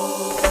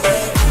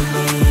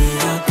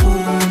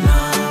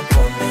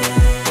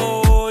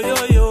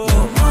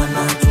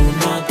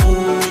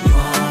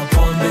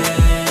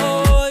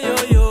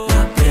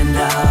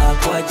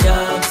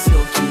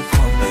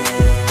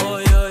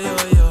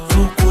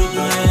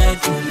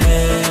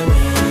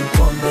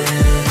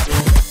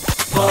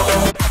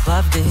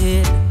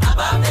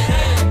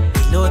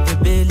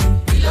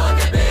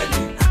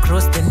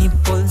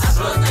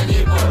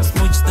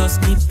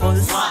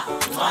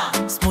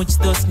 Smooch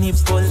those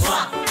nipples.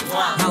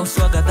 Now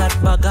swagger that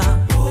bagger.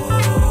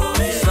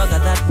 Swagger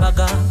that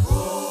bagger.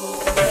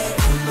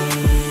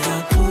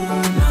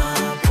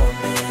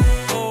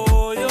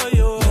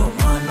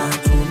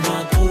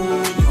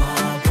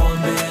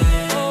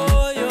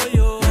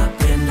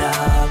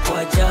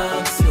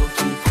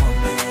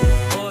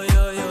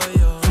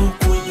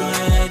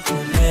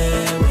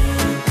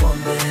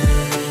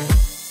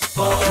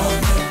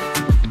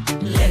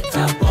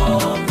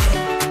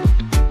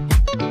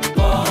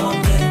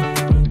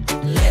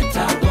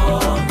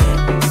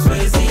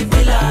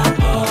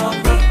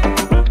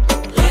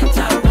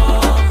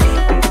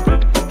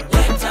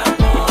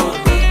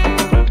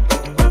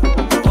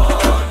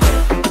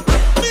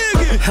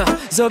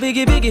 So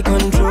biggie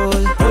control.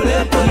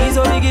 He's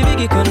so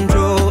biggie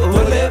control.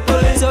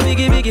 So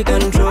biggie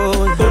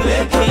control.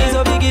 He's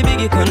so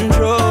biggie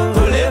control.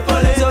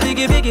 So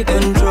biggie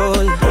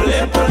control.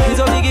 He's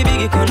so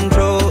biggie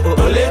control.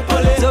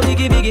 So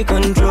biggie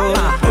control.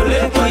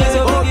 He's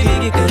so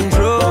biggie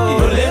control.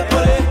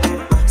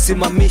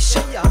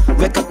 Simamisha,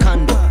 weka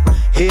kando.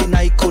 Hii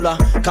naikula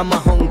kama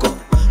hongo.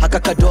 Haka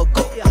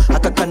kadogo,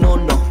 haka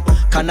kanono.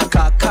 Kana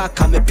kaka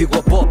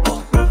kamepigwa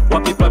bobo.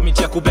 Wapi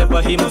pamiti ya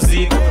kubeba hii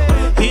mzigo?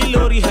 Hii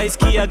lori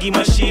haisikiagi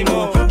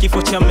mashimo.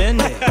 Kifo cha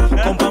mende,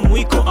 komba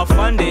mwiko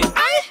afande.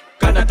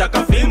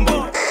 Kanataka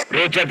fimbo.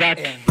 Roger that.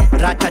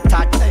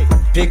 Ratatat,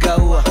 piga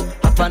ua,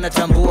 hapana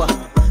tambua.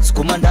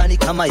 Sukuma ndani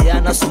kama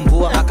yana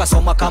sumbua.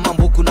 Akasoma kama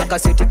mbuku na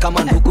kaseti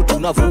kama ndugu.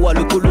 Tunavua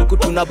luku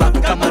tunabaki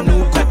kama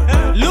nuku.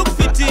 Look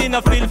fiti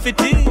na feel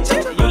fiti.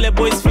 Yule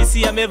boys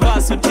fisi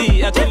amevaa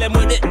suti. Atele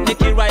mwede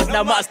Nicky Rice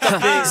na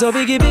masterpiece. So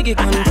biggie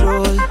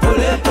control.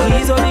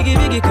 He's so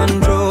biggie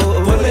control.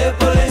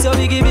 So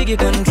biggie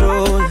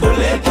control.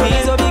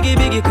 He's so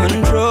biggie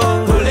control.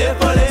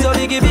 So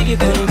biggie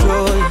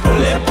control.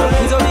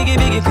 He's so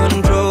biggie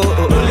control.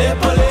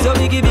 So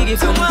biggie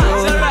control.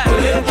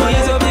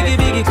 He's so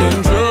biggie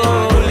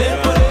control.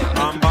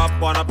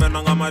 Ambapo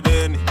anapenda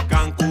madeni.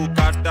 Kanku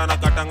kata na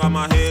katanga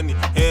maheni.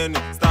 Heni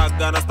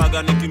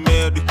staga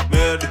nikimedi.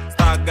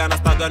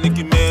 Staga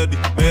nikimedi.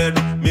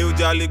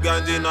 Miujali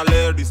ganji na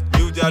ladies.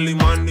 Miujali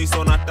money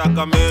so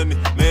nataka meni.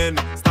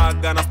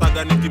 Staga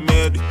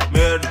nikimedi.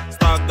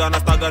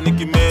 Staga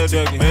nikimedi.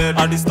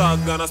 Adi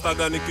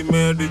staga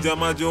nikimedi.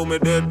 Jamaje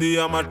umededi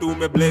ama tu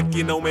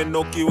umebleki na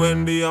umenoki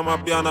wendi ama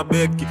piana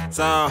beki.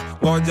 Saa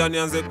ngoja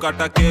nianze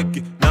kukata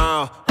keki.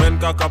 Na when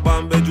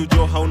kakabambe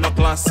jujo hauna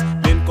class.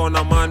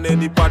 Kona mane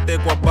nipate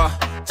kwa ba.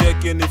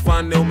 Cheki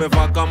nifane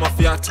umevaa kama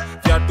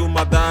Fiatu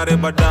madhare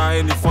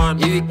baadaye ni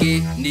fan.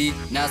 Wikendi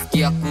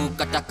nasikia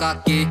kukata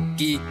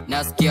keki.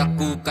 Nasikia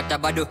kukata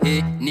bado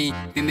heni.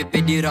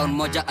 Vimepedi round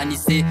moja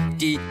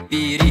aniseti.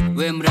 Piri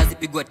we mrazi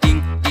pigwa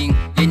ting ting.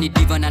 Heni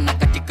divana na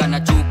katika na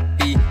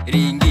chupi.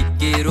 Ringi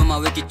keroma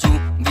weki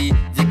chumbi.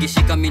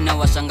 Zikishika mina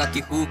washanga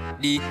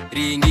kihudi.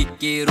 Ringi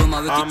keroma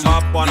weki chumbi.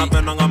 Ambapo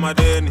anapenda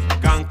madeni.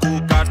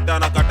 Kanku kata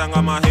na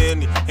katanga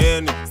maheni.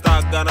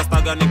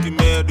 Staga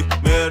nikimedi.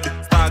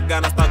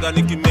 Staga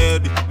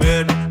nikimedi.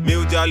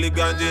 Miujali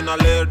ganji na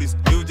ladies.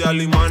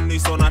 Miujali money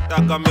so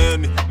nataka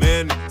meni.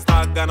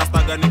 Staga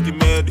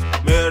nikimedi.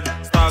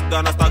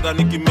 Staga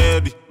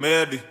nikimedi.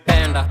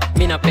 Penda,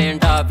 mina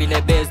penda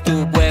vile best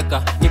tu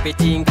bweka. Nipe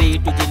chingri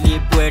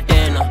tujilipwe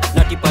tena.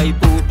 Nati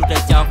paipu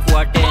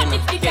tutachafua tena.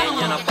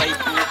 Kenya na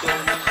paipu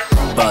tena.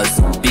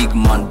 Buzz, big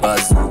man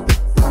buzz.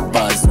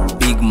 Buzz,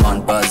 big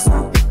man buzz.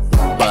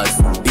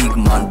 Buzz, big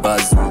man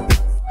buzz.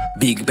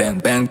 Big bang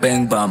bang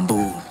bang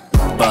bamboo.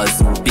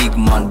 Buzz, big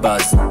man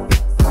buzz.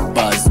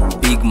 Buzz,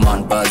 big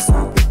man buzz.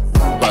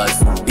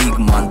 Buzz, big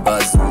man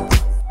buzz.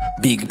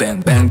 Big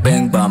bang bang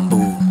bang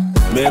bamboo.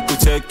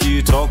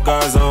 Mekucheki toka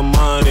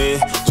zamani.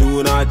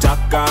 Juna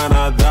chaka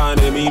na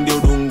dhani. Mindi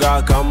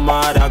udunga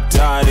kama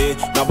daktari.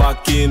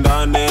 Nabaki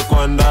ndani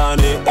kwa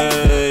ndani.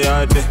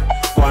 Yate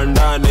kwa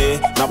ndani.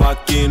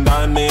 Nabaki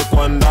ndani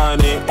kwa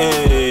ndani.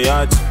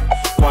 Yate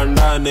kwa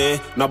ndani.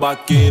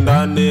 Nabaki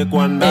ndani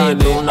kwa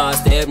ndani. Tuna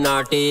step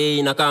na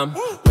T na kam.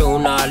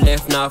 Tuna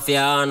left na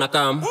fya na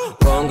kam.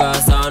 Gonga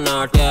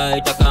sana tia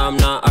itakam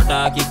na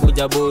ataki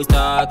kuja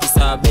booster.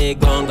 Kisabe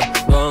gonga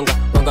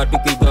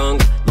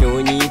tukigonga.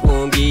 Nyonyi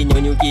pongi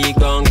nyonyuki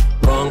gonga.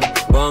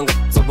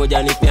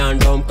 Sobojani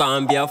piando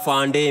mkambia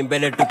fande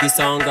mbele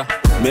tukisonga.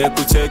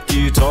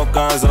 Mekucheki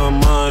toka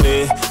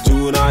zamani.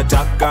 Juna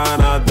chaka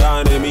na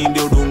dhani. Mindi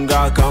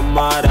udunga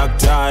kama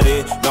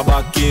daktari.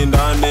 Nabaki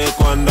ndani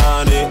kwa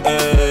ndani.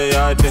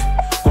 Yate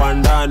kwa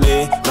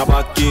ndani.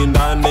 Nabaki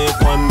ndani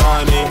kwa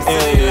ndani.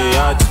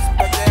 Yate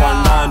kwa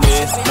ndani.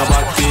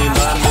 Nabaki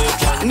ndani.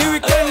 Ni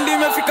weekend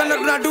imefika na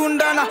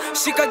tunadundana.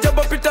 Shika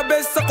jabo pita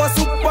besa kwa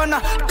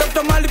supana.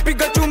 Tafuta mali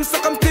piga chumsa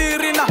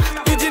kamtirina.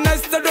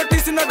 Tujinaista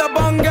dotisi na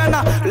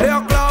dabangana.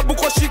 Leo klabu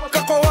kwa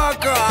shika kwa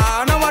waka.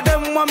 Na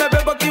mademu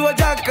wamebeba kiwa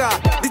jaka.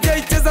 DJ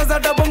cheza za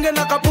dabonge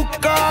na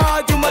kapuka.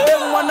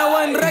 Jumademu wana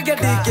wine reggae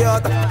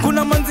dikiota.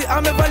 Kuna manzi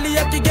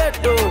amevalia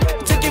kigeto.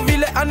 Cheki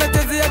vile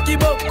anachezea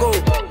kiboko.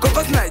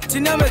 Kokos night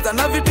chini ya meza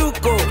na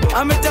vituko.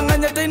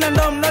 Amechanganya tena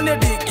ndom nani ya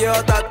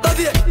dikiota.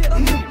 Todie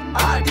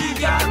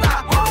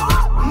Adigiata.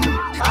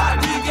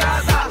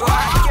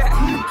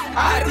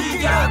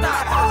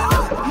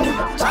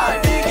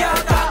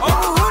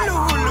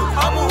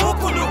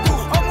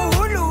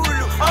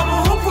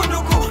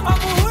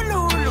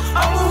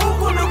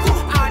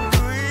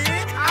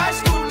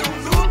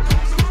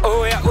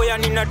 Oya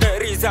nina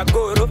deriza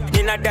goro.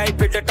 Nina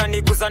daipete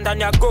tani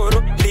kusandani ya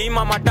goro.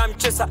 Lima madam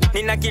chesa,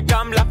 nina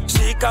kitamla.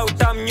 Shika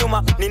utam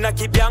nyuma, nina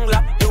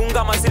kibyangla.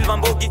 Dunga masilva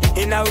mbogi,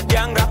 ina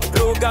udyanga.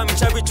 Roga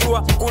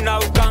mchavichua, kuna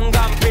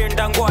ukanga.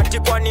 Mpenda ngwati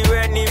kwani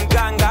we ni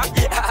mganga.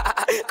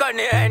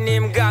 Kwani we ni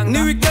mganga.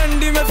 Ni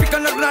weekend imefika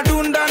na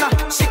tunadundana.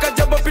 Shika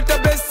jabo pita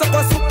besa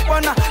kwa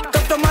supana.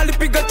 Tafuta mali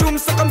piga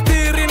chumsa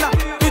kamtirina.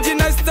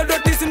 Tujinaista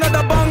dotisi na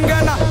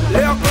dabangana.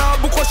 Leo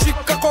klabu kwa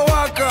shika kwa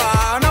waka.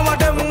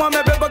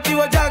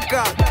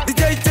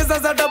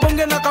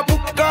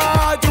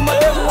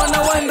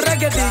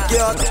 nige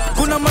digiot.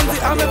 Kuna manzi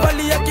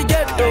amevalia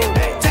kigeto,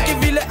 cheki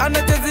vile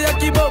anachezea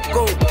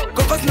kiboko.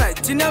 Kokos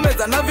night chini ya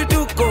meza na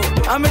vituko,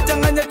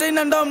 amechanganya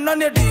tena ndo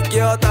mnani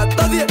digiot.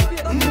 Atodhie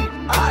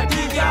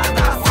digiot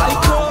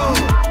psycho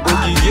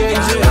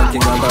Ogigenje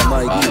Kingamba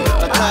Mikey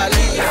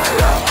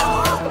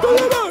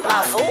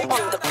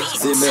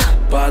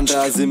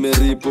Zimepanda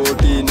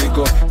zimeripoti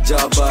niko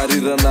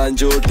Jabarira na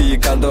njoti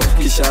kando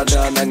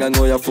kishada na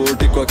ng'ang'o ya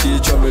 40 kwa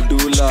kichwa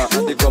medula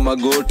hadi kwa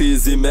magoti.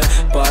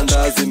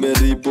 Zimepanda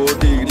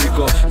zimeripoti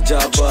niko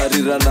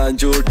Jabarira na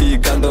njoti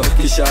kando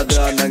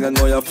kishada na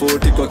ng'ang'o ya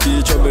 40 kwa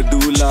kichwa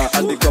medula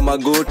hadi kwa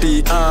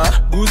magoti.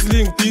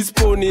 Guzling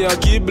tisponi ya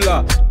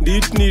kibla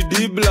dit ni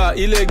dibla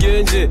ile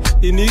genje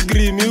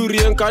inigri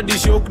miurien kadi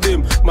shock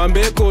dem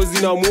mambeko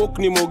zina mwok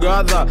ni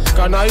mogadha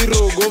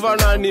Kanairo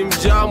governor ni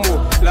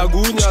mjamo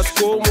Lagunya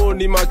skomo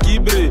ni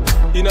makibre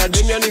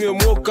inademia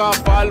nimemoka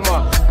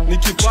palma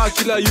nikipaa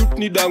kila youth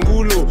ni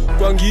dangulo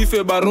kwa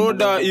ngife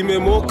baroda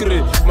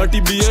imemokre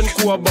matibien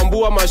kuwa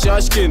bambua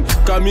mashashken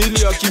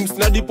kamili ya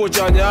kimsnadi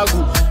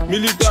pochanyagu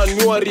militan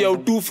nyuari ya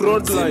utu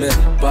frontline.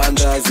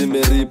 Zimepanda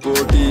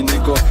zimeripoti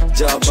niko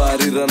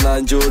Jabarira na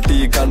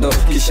njoti kando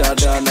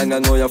kishada na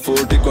ng'ang'o ya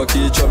 40 kwa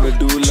kichwa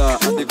medula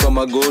hadi kwa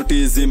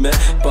magoti.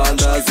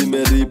 Zimepanda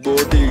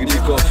zimeripoti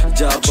niko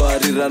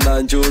Jabarira na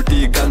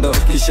njoti kando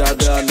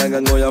kishada na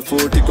ng'ang'o ya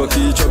 40 kwa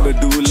kichwa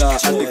medula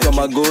hadi kwa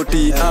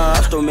magoti.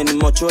 Hata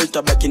umenimocho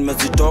itabaki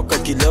nimezitoka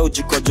kileo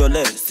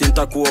jikojole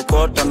sinta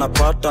kuokota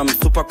napata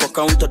msupa kwa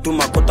kaunta tu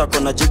makota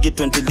kona jigi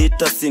 20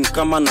 liters sin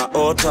kama na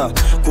ota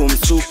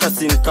kumsuka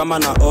sin kama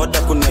na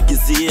oda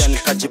kunagizia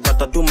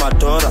nikajipata tu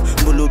matora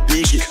mbulu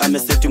bigi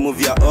ameseti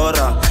movie ya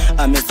ora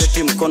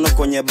ameseti mkono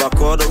kwenye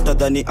bakora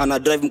utadhani ana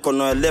drive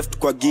mkono ya left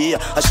kwa gia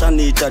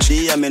ashani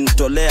itadia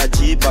amenitolea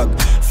jibag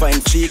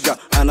fine figure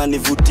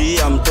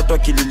ananivutia mtoto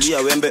kililia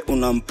wembe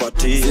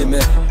unampatia.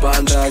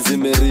 Zimepanda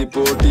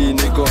zimeripoti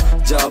niko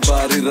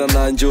Jabarira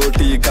na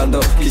njoti kando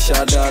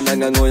kishada na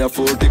ng'ang'o ya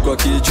 40 kwa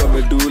kichwa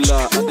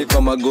medula hadi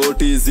kwa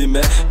magoti.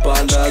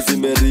 Zimepanda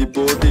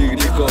zimeripoti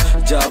niko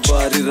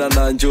Jabarira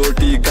na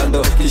njoti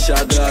kando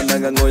kishada na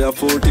ng'ang'o ya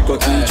 40 kwa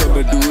kichwa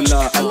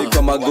medula hadi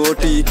kwa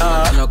magoti.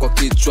 Na kwa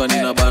kichwa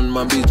nina ban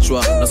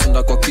mambichwa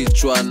nasunda kwa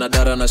kichwa na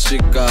dara na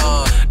shika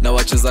na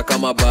wacheza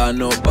kama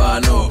bano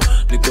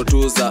niko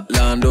tuza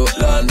lando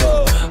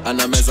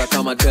anameza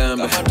kama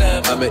tembe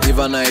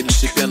ameiva na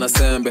edishi pia na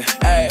sembe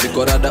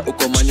niko rada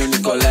uko manyo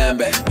niko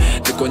lembe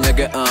niko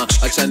nyege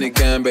achani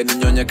kembe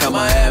ninyonye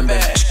kama embe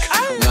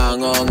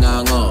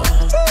ng'ang'o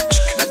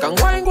na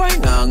kangwai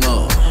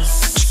ng'ang'o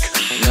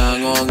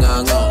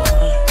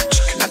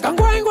na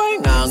kangwai ng'ang'o.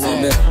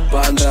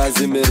 Zimepanda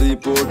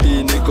zimeripoti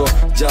niko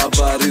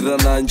Jabarira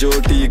na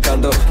njoti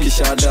kando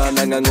kishada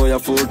na ng'ang'o ya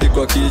 40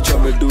 kwa kichwa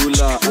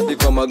medula hadi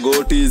kwa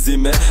magoti.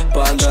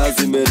 Zimepanda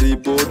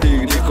zimeripoti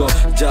niko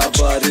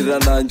Jabarira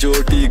na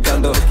njoti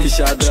kando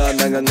kishada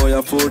na ng'ang'o ya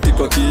 40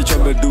 kwa kichwa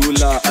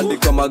medula hadi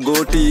kwa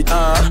magoti.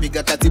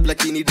 Piga katibu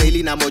lakini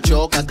daily na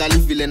mochoka kali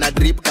vile na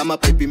drip kama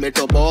pipe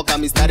imetoboka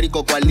mistari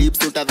kwa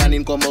lips utadhani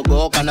niko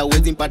mogoka na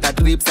uwezi mpata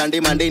trip Sunday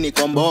Monday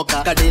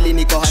nikomboka kadeli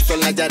niko hustle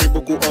na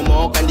jaribu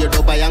kuomoka ndio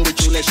doba yangu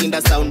chule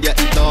shinda sound ya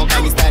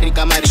itoka mistari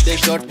kama rite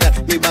shot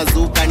mi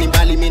bazuka ni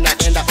mbali mi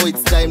naenda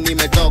it's time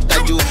nimetoka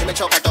juu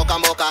nimechoka toka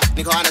mboka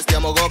niko anasikia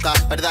mogoka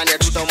badhani ya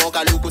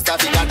tutomoka luku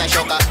safi kata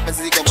shoka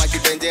pesa ziko kwa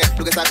kitenje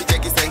luke safi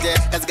cheki senje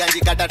kazi ganji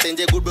kata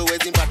tenje good boy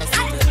wezi mpata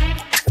sinde.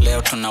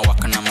 Leo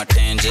tunawaka na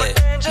matenje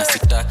na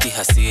sitaki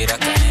hasira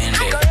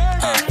kaende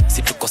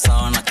situko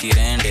sawa na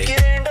kirende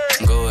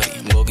ngori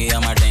mbogi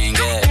ya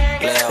madenge.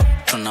 Leo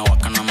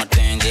tunawaka na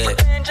matenje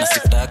na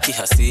sitaki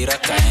hasira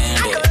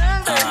kaende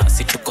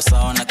situko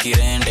sawa na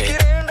kirende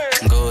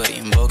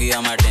ngori mbogi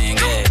ya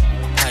madenge.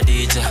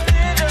 Hadija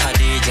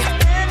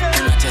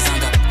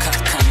unachezanga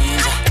kaka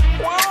ninja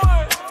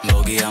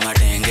mbogi ya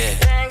madenge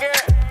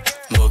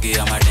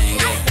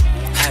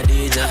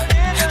Hadija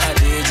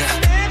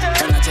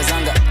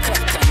unachezanga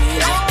kaka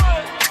ninja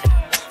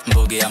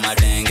mbogi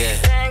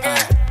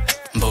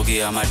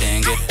ya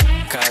madenge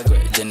Kagwe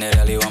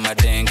generali wa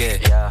madenge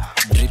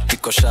drip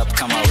iko sharp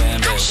kama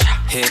wembe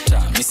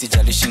hater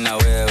misijalishi na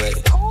wewe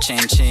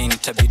chain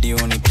itabidi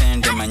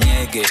unipende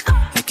manyege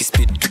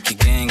nikispid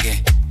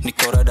tukigenge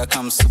nikorada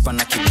kama super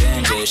na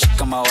kibende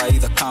shika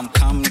mawaidha kam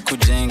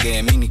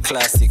nikujenge mini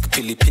classic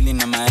pilipili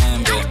na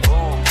maembe.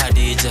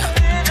 Hadija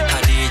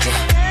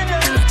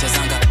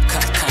unachezanga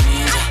kaka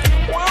ninja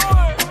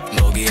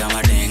mbogi ya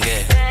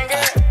madenge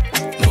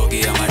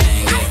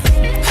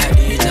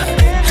Hadija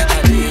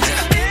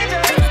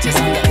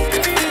unachezanga kaka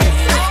ninja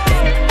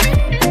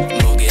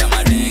mbogi ya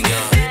madenge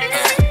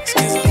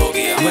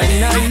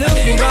When I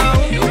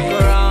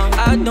look around,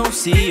 I don't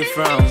see a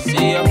frown.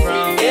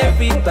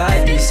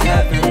 Everybody's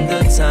having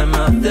the time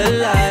of their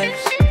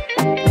lives.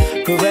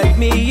 Correct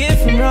me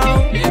if I'm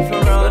wrong,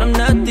 but I'm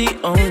not the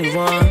only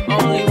one.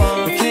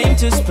 Who came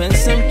to spend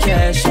some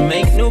cash and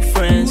make new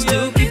friends.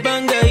 To keep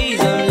on guys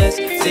and let's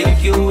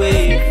take you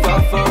away,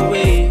 far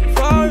away.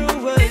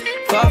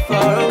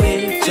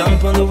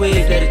 Jump on the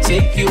wave, let it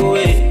take you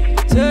away.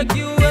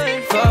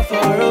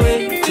 Far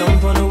away.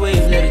 Jump on the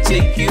wave, let it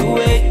take you away.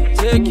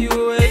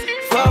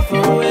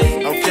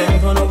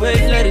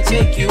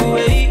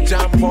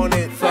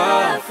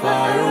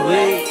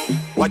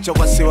 Wacha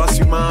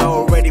wasiwasi ma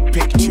already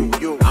picked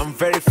you. I'm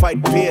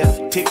verified peer,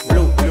 tick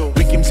blue.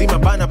 Wiki mzima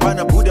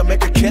bana Buddha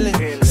make a killing.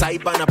 Sai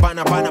bana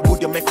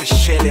Buddha make a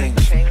shilling.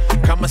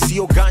 Kama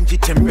sio ganji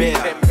tembea.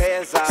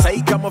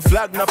 Sai kama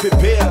flag na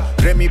pepea.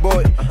 Remy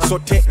boy,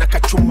 sote na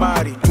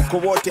kachumbari. Tuko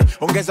wote,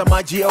 ongeza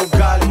maji ya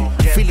ugali.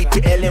 Fili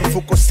ele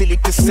mfuko sili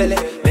kisele.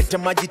 Leta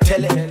maji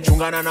tele,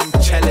 chungana na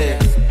mchele.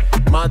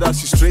 Mother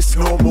si stress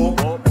no more.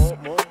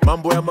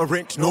 Mambo ya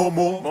rent no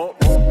more.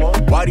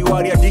 Wari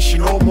adishi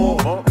no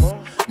more.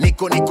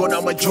 Nico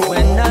na majo.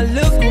 When I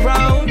look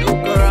around,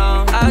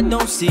 I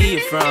don't see a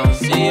frown.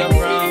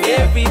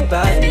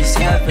 Everybody's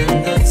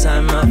having the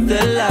time of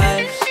their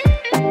lives.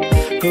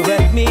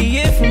 Correct me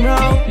if I'm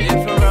wrong,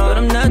 but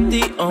I'm not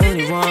the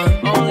only one.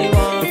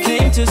 Who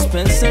came to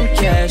spend some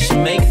cash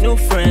and make new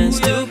friends.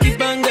 To keep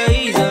on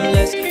guys and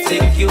let's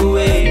take you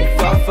away,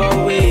 far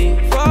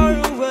away. Far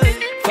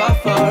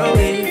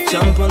away.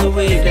 Jump on the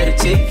wave, let it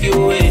take you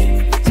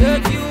away.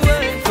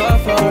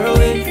 Far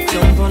away.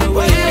 Jump on the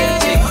wave, let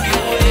it take you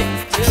away.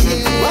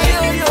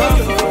 Far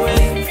away.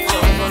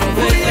 Jump on the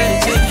wave, let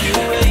it take you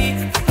away.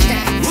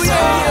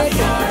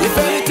 If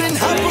anything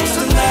happens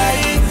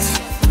tonight,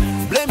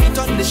 blame it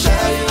on the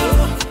shadow.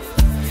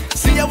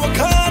 See, I work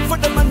hard for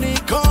the money,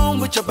 come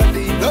with your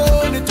body,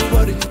 no need to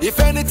worry. If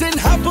anything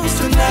happens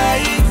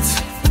tonight,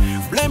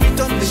 blame it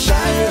on the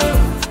shadow.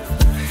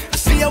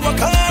 See, I work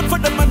hard for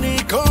the money,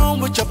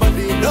 come with your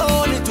body,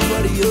 no need to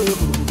worry.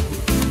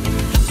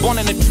 Born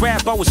in a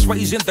trap, I was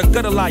raised in the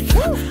gutter life.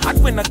 I'd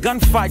win a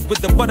gunfight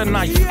with a butter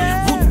knife.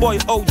 Root boy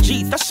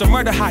OG, that's a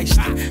murder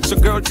heist. So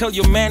girl, tell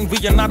your man we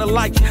are not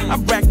alike. I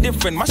brag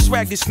different, my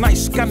swag is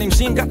nice. Kanim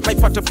Zinga, like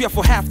Patapia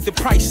for half the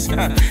price.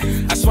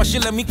 That's why she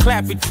let me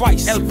clap it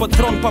twice. El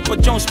Patron, Papa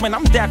Jones, man,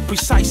 I'm that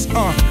precise.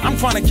 I'm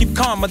trying to keep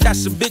calm, but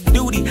that's a big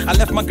duty. I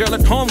left my girl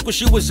at home cause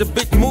she was a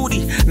bit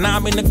moody. Now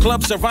I'm in the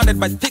club surrounded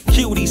by thick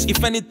cuties.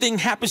 If anything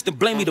happens, to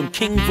blame it on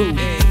King Vu.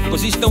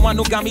 Cause he's the one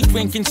who got me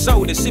drinking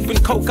soda, sipping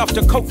coke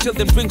after coke till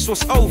the drinks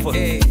was over.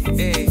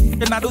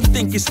 And I don't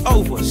think it's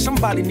over.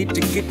 Somebody need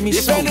to get me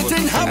sober. If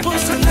anything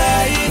happens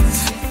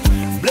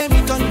tonight, blame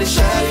it on the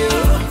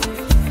shadow.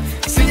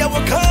 See, I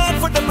work hard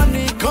for the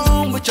money,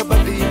 come with your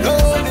body,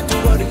 no need to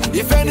worry.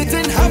 If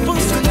anything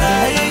happens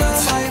tonight,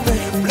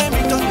 blame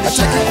it on the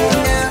shadow.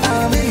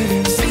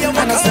 See, I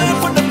work hard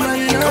for the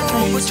money,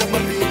 come with your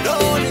body, no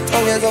need to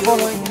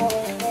worry.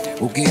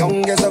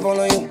 Ukiongeza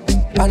volume,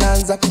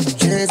 anaanza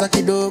kucheza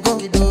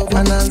kidogo,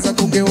 anaanza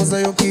kugeuza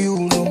yo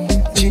kiuno.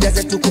 Shida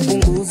zetu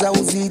kupunguza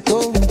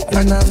uzito,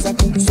 anaanza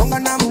kusonga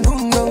na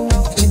mdundo.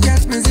 She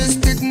can't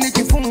resist it, ni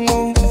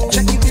kifungo.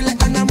 Cheki vile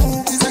ana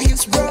move is a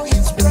hips bro.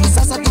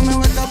 Sasa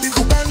tumeweka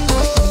bifu bando.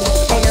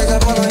 Ongeza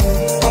volume,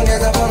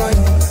 ongeza volume,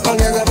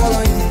 ongeza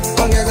volume,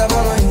 ongeza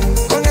volume,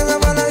 ongeza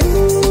volume,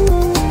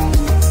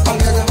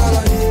 ongeza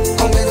volume,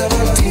 ongeza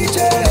volume. DJ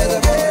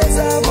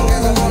ongeza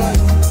volume,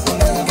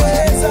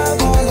 ongeza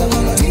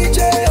volume. DJ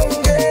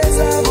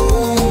ongeza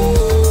volume,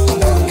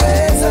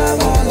 ongeza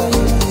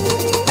volume.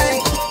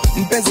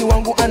 Mpenzi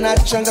wangu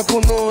anachanga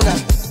kununa,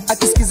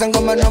 akisikiza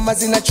ngoma noma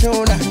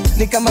zinachuna.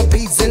 Ni kama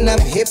beats and I'm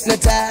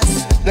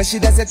hypnotized, na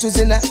shida zetu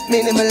zina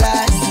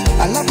minimalize.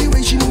 I love the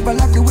way she move, I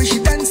love the way she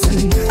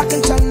dancing. I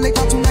can tell like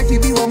how tonight we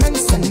be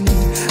romancing.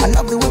 I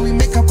love the way we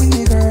make up with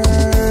me, girl.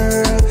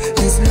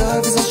 This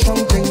love is a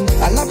strong thing.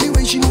 I love the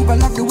way she move, I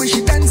love the way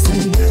she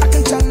dancing. I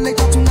can tell like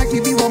how tonight we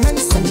be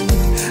romancing.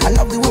 I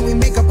love the way we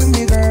make up with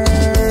me, girl.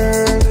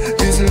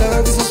 This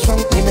love is a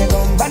strong thing.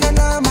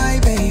 Banana, my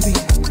baby.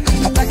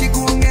 Hataki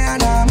kuongea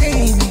na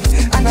mimi,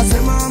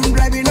 anasema I'm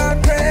driving her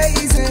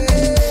crazy.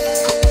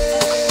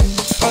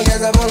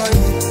 Ongeza volume,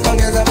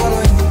 ongeza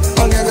volume,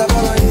 ongeza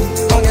volume,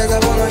 ongeza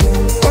volume,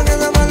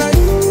 ongeza volume,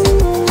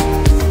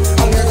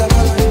 ongeza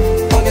volume,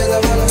 ongeza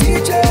volume.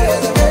 DJ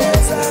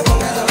ongeza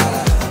volume,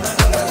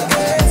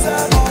 ongeza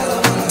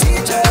volume.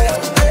 DJ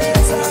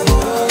ongeza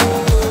volume.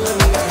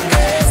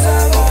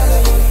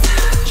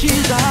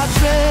 She's a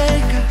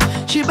heartbreaker,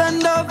 she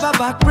bend over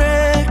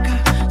backbreaker.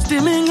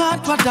 Steaming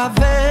hot water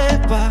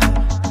vapor,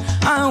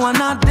 I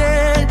wanna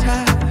date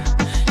her.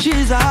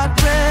 She's a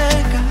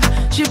heartbreaker,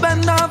 she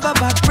bend over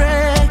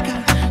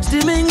backbreaker.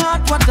 Steaming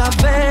hot water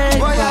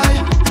vapor,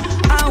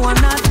 I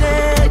wanna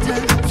date her.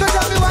 So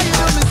tell me why you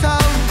do me so.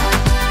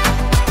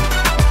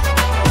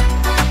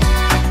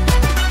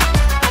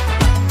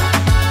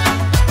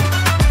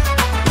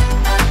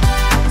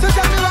 So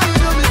tell me why you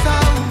do me so.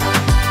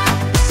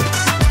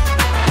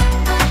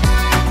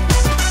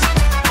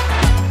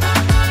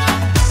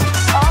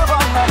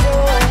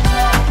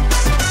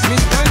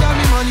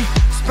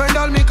 Spend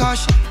all me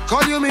cash,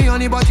 call you me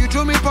honey, but you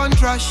threw me pon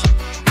trash.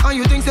 And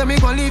you think say me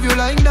gon' leave you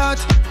like that?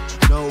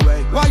 No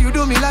way. Why you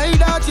do me like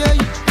that, yeah?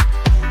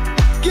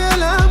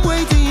 Girl, I'm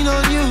waiting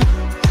on you,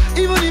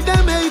 even if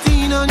them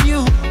hating on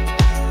you.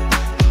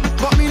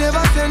 But me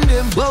never send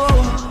them. Whoa.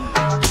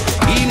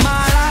 In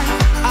my life,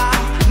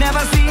 I've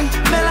never seen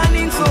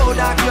melanin so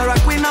dark. You're a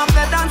queen of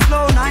the dance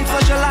floor, night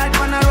socialite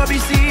on a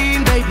rubbish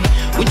scene, baby.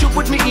 Would you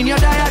put me in your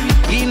diary?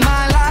 In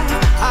my life,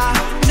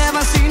 I've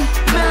never seen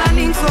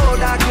melanin so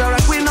dark. You're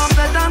a queen of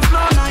the dance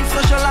floor, night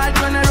socialite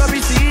on a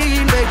rubbish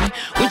scene, baby.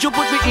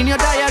 your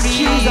diary.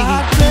 She's a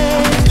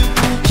heartbreak.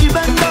 She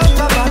bend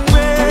over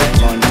backward.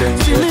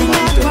 Feeling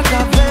like what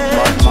I've been.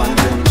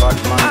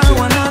 I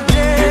wanna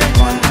play.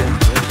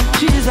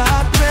 She's a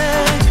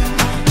heartbreak.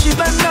 She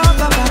bend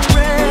over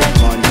backward.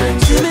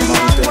 Feeling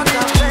like what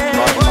I've been.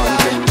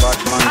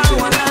 I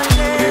wanna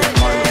play.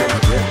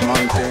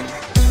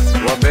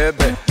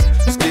 Wabebe,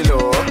 skilo.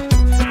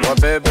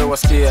 Wabebe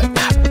wasikie.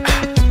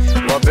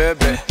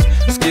 Wabebe,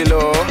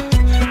 skilo.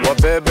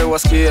 Wabebe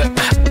wasikie.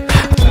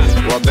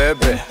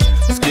 Wabebe,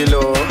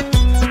 skilo.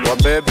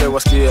 Wabebe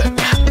wasikie.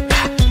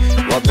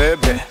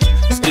 Wabebe,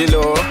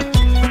 skilo.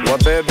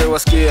 Wabebe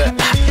wasikie.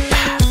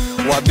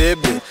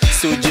 Wabebe,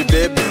 suji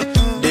bebe.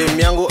 Dem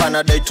yangu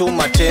anadai tu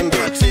matembe.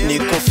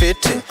 Niko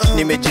fete,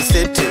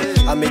 nimejisete.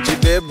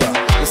 Amejibeba,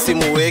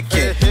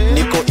 usimuweke.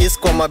 Niko is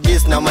kwa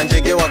mabis na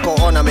manjege wako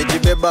on.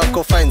 Amejibeba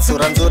ako fine,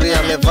 sura nzuri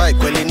amevai.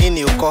 Kweli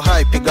nini uko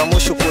high, piga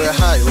mushu kuwe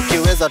high.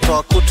 Ukiweza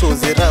toa kutu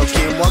uzirai,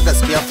 ukimwaga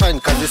sikia fine.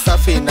 Kazi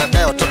safi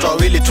inadai, watoto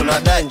wawili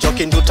tunadai.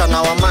 Njoki nduta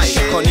na wamai,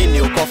 uko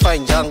nini uko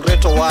fine.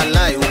 Jangreto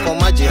walai, uko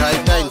maji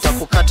haidai.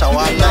 Nitakukata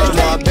walai,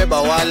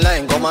 tumewabeba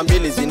walai. Ngoma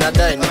mbili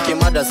zinadai,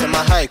 nikimada sema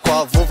hai.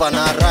 Kwa vuva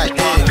na rai,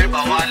 tumewabeba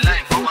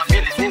walai. Ngoma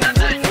mbili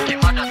zinadai,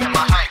 nikimada sema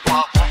hai.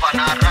 Kwa vuva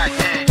na rai.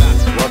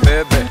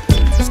 Wabebe,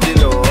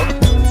 skilo.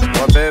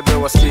 Wabebe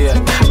wasikie.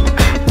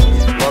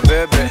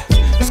 Wabebe,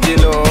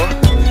 skilo.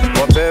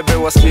 Wabebe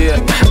wasikie.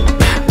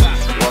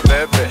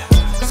 Wabebe,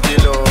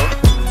 skilo.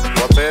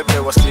 Wabebe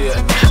wasikie.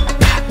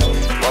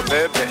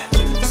 Wabebe,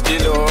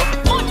 skilo.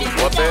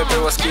 Wabebe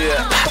wasikie.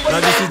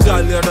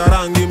 Najisijali hata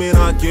rangi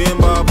mina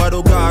kimba,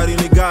 bado gari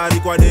ni gari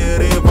kwa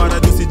dereva.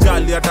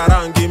 Najisijali hata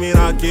rangi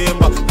mina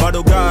kimba,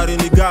 bado gari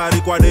ni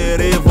gari kwa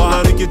dereva.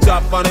 Na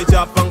nikichapa ni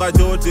chapanga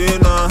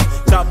jotina,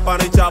 chapa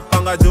ni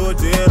chapanga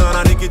jotina.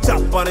 Na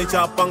nikichapa ni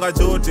chapanga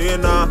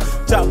jotina,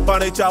 chapa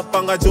ni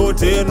chapanga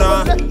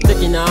jotina.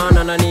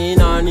 Tekinana na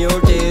nina ni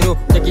otero,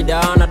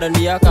 tekidana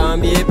dandia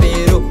kambie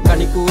pero.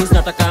 Kanikus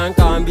nataka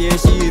nkambie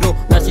shiro,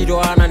 na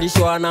shiro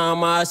analishwa na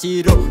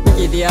mashiro.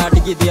 Digidia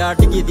digidia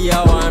digidia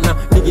wana,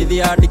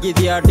 digidia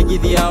digidia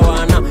digidia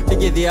wana,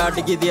 digidia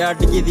digidia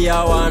digidia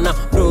wana.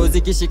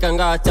 Rozi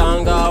kishikanga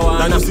changa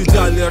wana. Na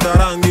nisijali hata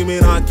rangi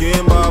mina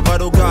kimba,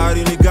 bado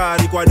gari ni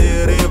gari kwa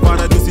dereva.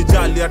 Na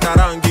nisijali hata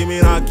rangi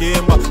mina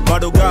kimba,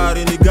 bado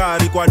gari ni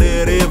gari kwa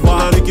dereva.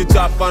 Na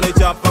nikichapa ni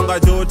chapanga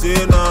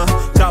jotina,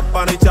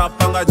 chapa ni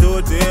chapanga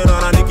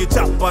jotina. Na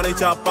nikichapa ni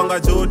chapanga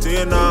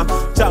jotina,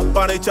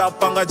 chapa ni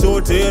chapanga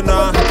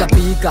jotina. Pika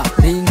pika,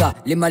 ringa,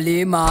 lima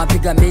lima,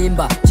 piga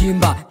mimba,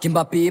 chimba,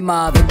 kimba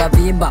pima, vimba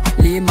vimba,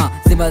 lima,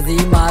 simba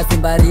zima,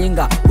 simba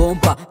ringa,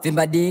 bompa,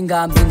 vimba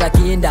dinga, mzinga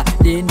kinda,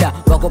 dinda,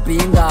 wako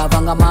pinga,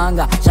 vanga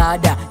manga,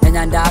 shada,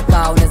 nyanya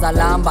ndaka, uneza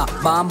lamba,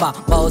 bamba,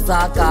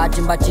 baosaka,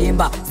 chimba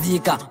chimba,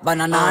 zika,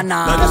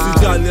 bananana. Na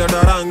nisijali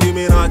hata rangi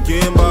mina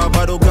kimba,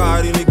 bado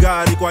gari ni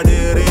gari kwa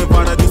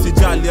dereva. Na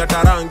nisijali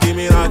hata rangi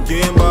mina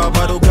kimba,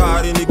 bado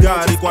gari ni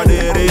gari kwa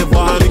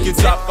dereva. Na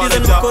nikichapa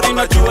ni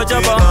chapanga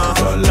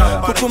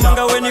jotina,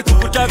 kukumanga weni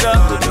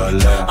kukutaga,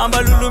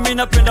 amba lulu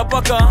mina penda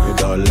paka,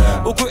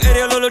 uku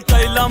area lolo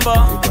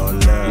tailamba.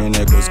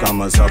 Ninekus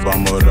kama saba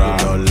mora,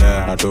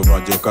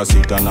 natuvajuka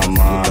sita na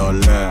ma,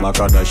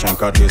 makada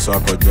shankati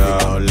swako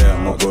ja,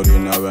 muguri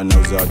na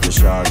wenauza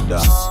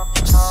jishada.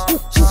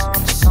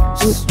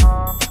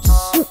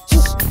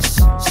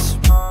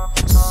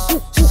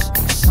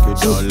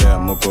 Kidole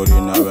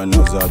mukuri na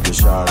wenauza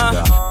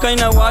jishada.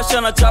 Kaina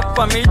washa na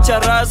chapa micha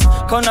ras,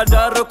 kauna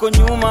daro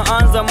kunyuma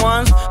anza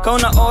mwanzo.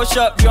 Kauna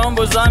osha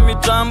vyombo za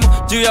mitambo,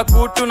 juu ya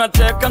kutu na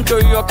teka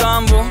mtoyo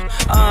kambo.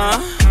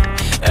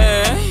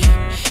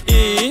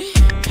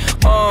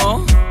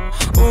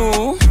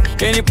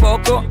 Keni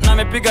poko na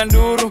mepiga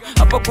nduru.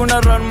 Hapa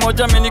kuna run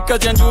moja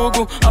menikazi ya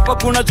ndugu. Hapa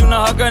kuna juna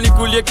haga ni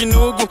kulie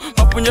kinugu.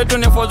 Mapunyeto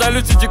ni afadhali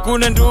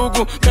usijikune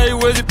ndugu.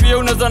 Kaiwezi pia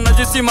unaza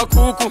najisi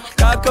makuku.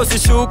 Kaka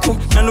usishuku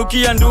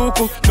nanukia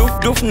nduku. Duf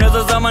duf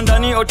neza zama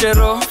ndani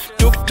otero.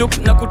 Tup tup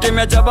na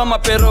kutemea jaba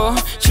mapero.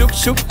 Shuk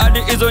shuk adi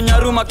izo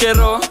nyaru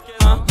makero.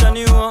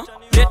 Taniwa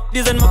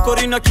design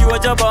makorina kiwa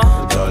jaba.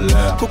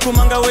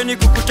 Kukumanga weni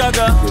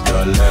kukutaga,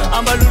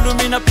 amba lulu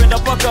mina penda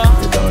paka,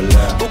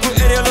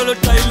 uku area lolo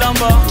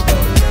tailamba.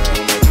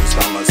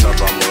 Kama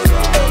saba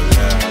mora,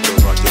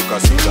 natuvajuka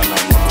sita na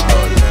ma,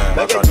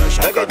 makada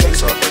shankati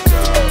swako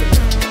ja.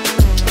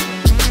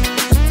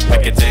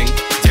 Packaging,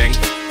 jeng,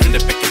 and the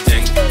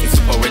packaging.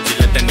 Super wedgie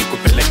leta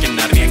nikupeleke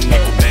na rieng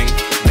nikubeng,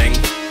 beng,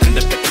 and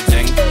the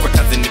packaging. Kwa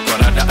kazi niko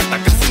rada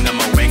ataka sina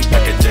maweng.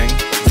 Packaging,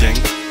 jeng,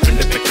 and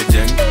the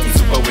packaging.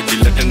 Super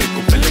wedgie leta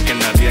nikupeleke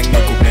na rieng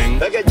nikubeng,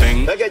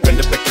 beng, and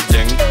the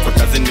packaging. Kwa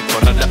kazi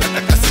niko rada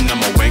ataka sina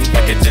maweng.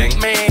 Packaging,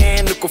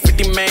 man, nuko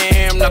fiti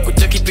man, na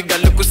kucheki piga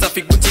luku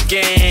safi Gucci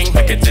gang.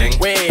 Packaging,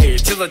 we,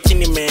 cheza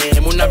chini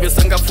man,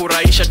 munavyosanga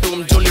furahisha tu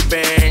mjoli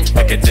bang.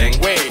 Packaging,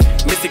 we,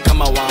 misi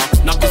kama wao,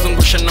 na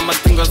kuzungusha na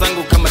mastingo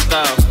zangu kama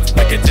tao.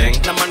 Packaging,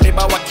 na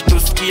maneba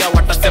wakitusikia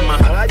watasema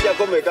haja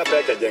komeka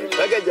packaging,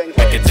 packaging,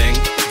 packaging,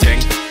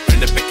 jeng,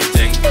 and the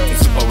packaging.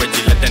 Super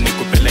wedgie leta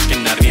nikupeleke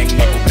na rieng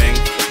nikubeng,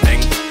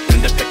 beng,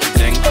 and the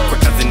packaging. Kwa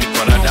kazi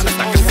niko rada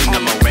ataka sina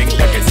maweng.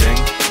 Packaging,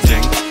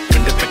 jeng,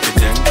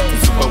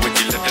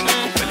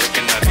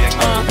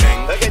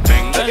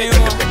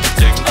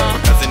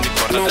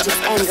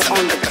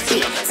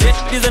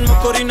 Design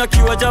makorina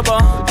kiwa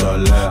jaba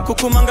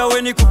kukumanga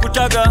weni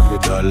kukutaga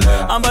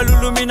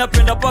ambalulu mina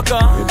penda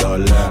paka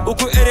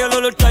uku area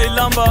lolo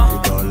tailamba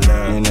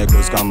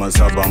Ninekus kama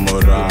saba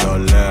mora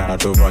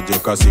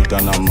natuvajuka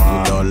sita na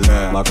ma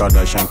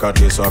makada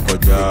shankati swako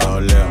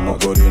jale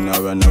mukorina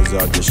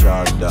wenauza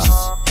jishada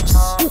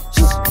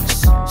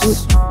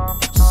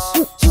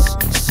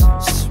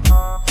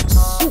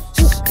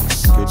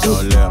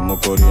kidole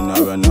mukorina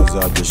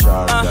wenauza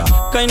jishada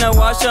kaina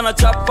washa na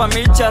chapa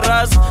micha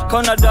ras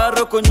kauna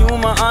daro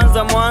kunyuma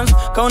anza mwanzo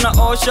kauna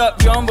osha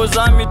vyombo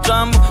za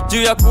mitambo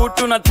juu ya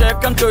kutu na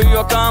teka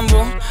mtoyo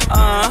kambo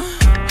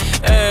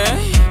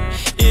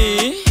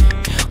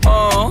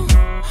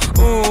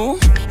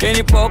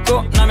Yeni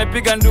poko na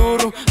mepiga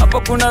nduru hapa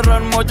kuna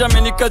run moja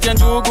amenikazia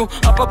ndugu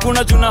hapa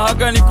kuna juna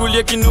haga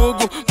nikulie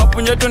kinugu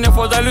mapunyeto ni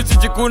afadhali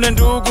usijikune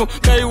ndugu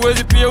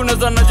kaiwezi pia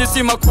unazana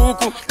jisi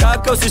makuku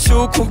kaka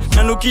usishuku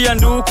nanukia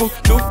nduku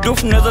duf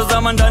duf naza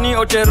zama ndani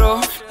otero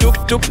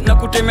tup tup na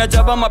kutemea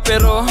jaba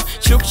mapero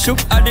shuk shuk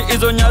hadi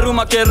hizo nyaru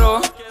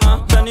makero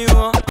ndani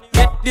huo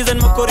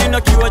design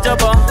makorina kiwa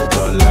jaba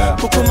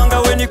kukumanga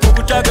weni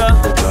kukutaga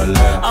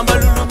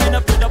ambalulu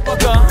mina penda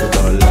paka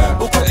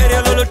uku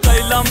area lolo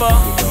tailamba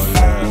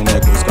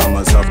Ninekus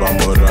kama saba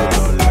mora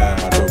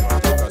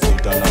natuvajuka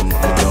sita na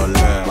ma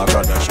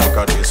makada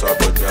shankati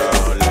swako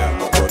jale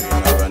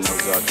mukorina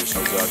wenauza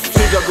jishada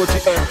piga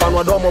goti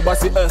panwa domo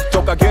basi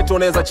toka ghetto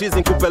neza chizi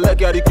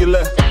nikupeleke hadi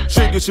kile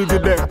shigi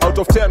de out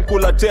of 10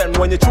 kula 10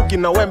 mwenye chuki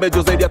na wembe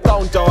jo zaidi ya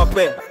counter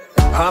wape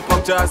hapa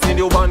mchasi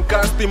ndio one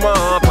customer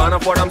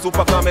panafuata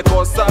msupa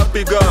kamekosa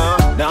piga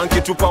na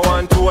nkitupa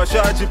 1 2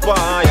 washajipa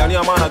yani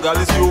amana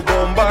gali si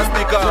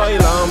bombastika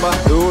shailamba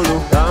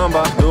dulu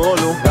lamba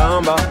dulu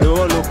lamba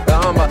dulu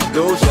lamba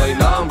do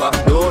shailamba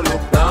dulu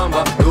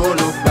lamba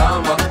dulu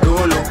lamba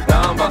dulu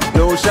lamba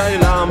do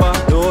shailamba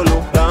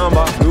dulu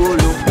lamba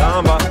dulu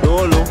lamba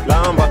dulu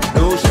lamba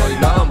do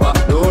shailamba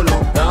dulu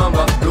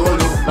lamba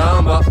dulu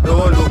lamba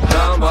dulu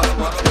lamba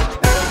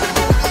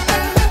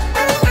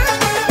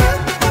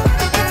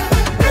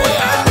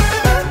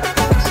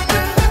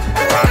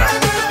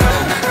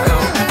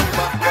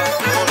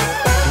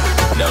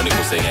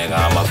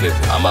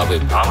ama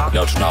vipi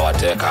leo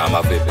tunawateka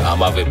ama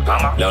vipi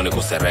leo ni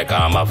kusereka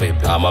ama vipi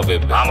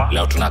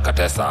leo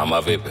tunakatesa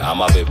ama vipi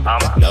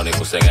leo ni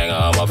kusengenga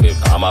ama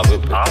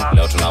vipi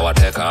leo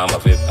tunawateka ama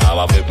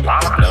vipi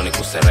leo ni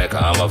kusereka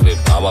ama vipi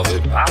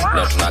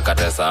leo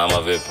tunakatesa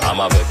ama vipi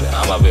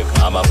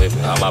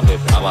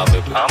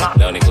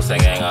leo ni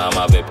kusengenga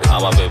ama vipi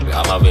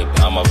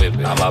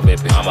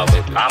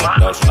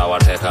leo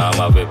tunawateka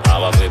ama vipi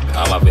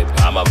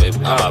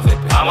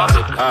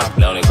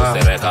leo ni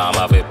kusereka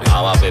ama vipi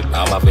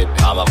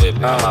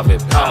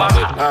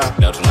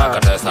leo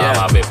tunakatesa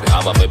ama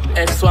vipi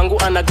ex wangu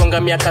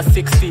anagonga miaka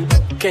 60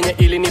 Kenya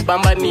ili ni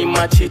bamba ni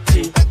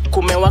machiti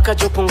kumewaka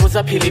jo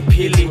punguza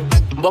pilipili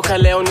mboka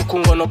leo ni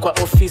kungono kwa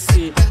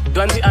ofisi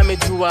Dwanzi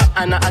amejua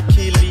ana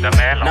akili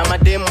na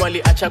mademu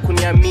waliacha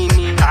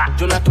kuniamini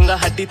Jonatunga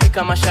hadithi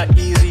kama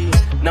shairi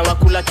na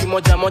wakula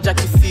kimoja moja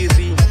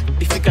kisiri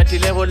difficulty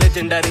level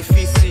legendary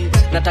fisi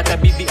nataka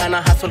bibi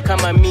ana hustle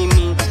kama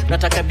mimi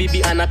nataka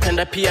bibi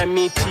anapenda pia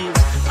miti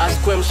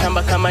askwe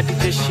mshamba kama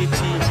DJ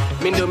Shiti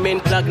mimi ndio main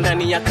plug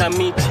ndani ya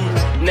kamiti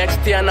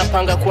next year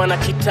anapanga kuwa na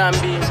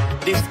kitambi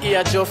this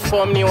year jo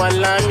form ni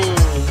walami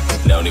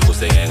leo ni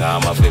kusengenga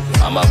ama vipi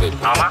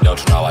leo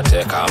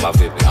tunawateka ama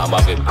vipi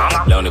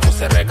leo ni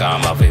kusereka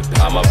ama vipi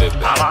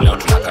leo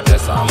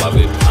tunakatesa ama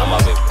vipi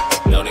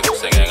leo ni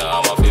kusengenga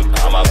ama vipi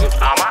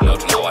leo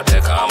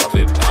tunawateka ama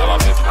vipi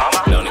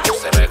leo ni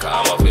kusereka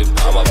ama vipi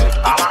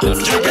leo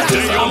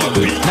tunakatesa ama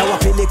vipi na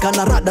wapeleka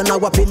na rada na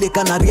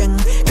wapeleka na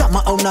rieng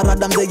kama au na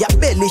rada mzee ya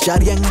beli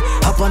sharieng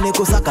hapa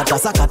niko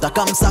sakata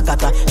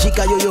kamsakata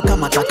shika yoyo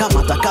kamata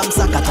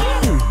kamsakata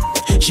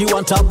She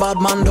want a bad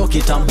man, lock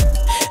it up.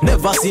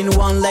 Never seen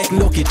one like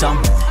lock it up.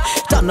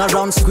 Turn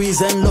around, squeeze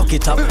and lock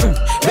it up.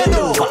 Bend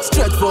over,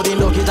 stretch for the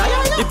lock it up.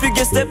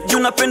 Nipige step, juu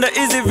napenda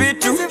hizi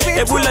vitu.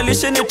 Ebula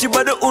lisheneti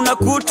bado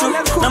unakutu.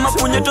 Na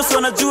mapunyeto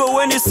so najua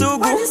weni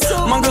sugu.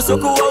 Mango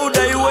soko wa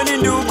udai weni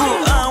ndugu.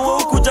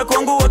 Waukuja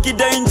kwangu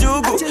wakidai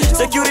njugu.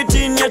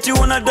 Security nyati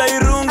wanadai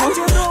rungu.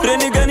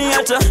 Reni gani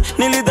hata,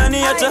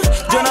 nilidhani hata.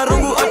 Jona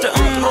rungu hata,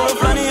 mbolo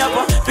flani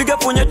hapa. Piga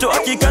punyeto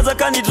akikaza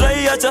kani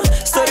dry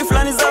hata. Story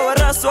flani za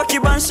warasu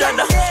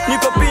wakibanshada.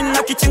 Niko pin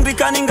na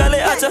kichingikani ngale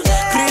hata.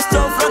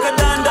 Christoph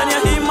Rakadan ndani ya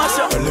hii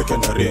masha.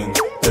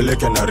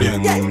 Peleke na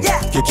ring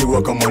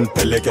kikiwa kama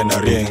nipeleke na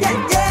ring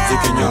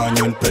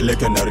zikinyanya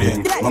nipeleke na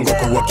ring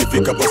mangoko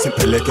wakifika basi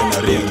peleke na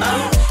ring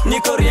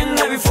niko ring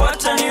na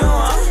vifuata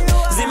niua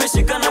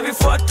zimeshika na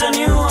vifuata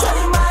niua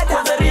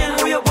kwanza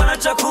ring huyo bwana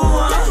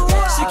chakua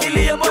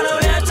shikilia bwana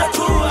wewe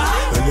atakuwa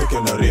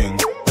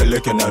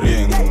peleke na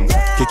ring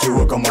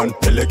kikiwa kama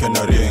nipeleke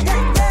na ring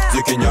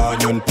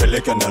zikinyanya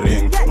nipeleke na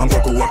ring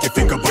mangoko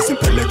wakifika basi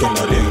peleke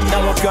na ring na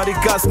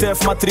wakarika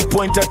Steph ma 3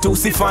 pointer tu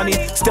sifani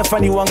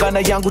Stephanie wangana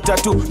yangu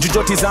tatu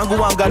jujoti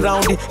zangu wanga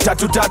roundi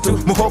tatu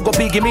muhogo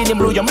bigi mini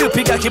mruya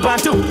mpiga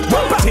kibantu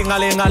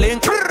tingalingaling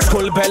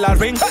school bell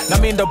ring na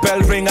mindo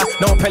bell ringer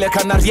na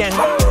peleka na ring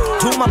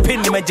tuma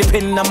pin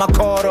nimejipin na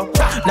makoro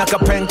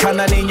nakapenka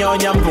na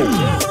ninyonya mbu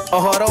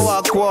ohoro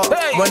wakwo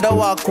mwendo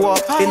wakwo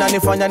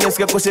inanifanya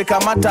nisike kushika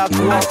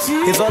matakwo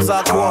hizo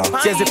zakwo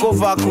siezi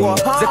kuvakwo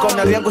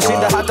zikonaria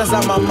kushinda hata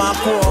za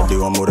mamakwo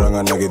diwa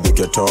muranga na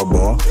githike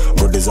tobo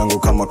bodi zangu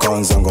kama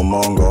kaonzango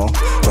mongo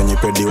kwenye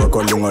pedi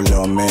wako lingo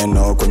leo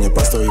meno kwenye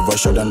pasto iva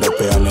shoda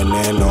ndopeane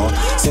neno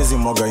siezi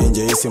mwaga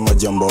inje isi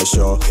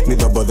majambosho ni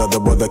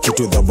dhabodha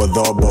kitu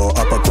dhabodhobo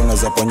hapa kuna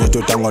za ponye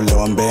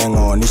tutangolewa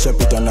mbengo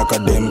nishapita na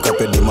kadem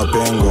kapedi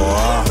mapengo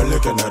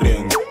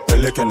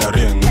peleke na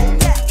ring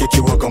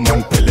kiki waka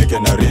man peleke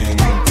na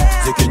ring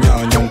ziki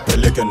nyanyong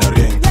peleke na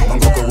ring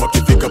mangoko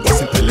wakifika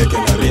basi peleke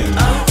na ring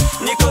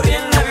niko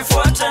rien na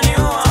vifuata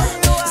niua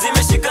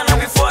zimeshika na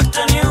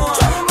vifuata niua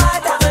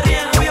kwa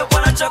rien huyo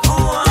bwana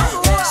chakua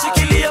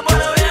shikilia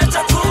bwana wewe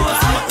atakuwa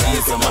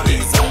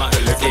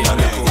peleke na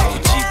ring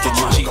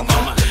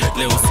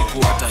leo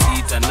siku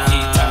atahita na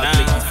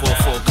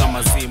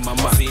kama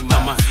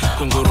zima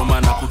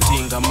kunguruma na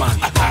kutinga man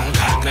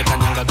na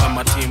kanyanga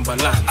kama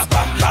Timbaland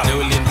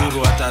leo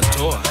linduru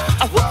atatoa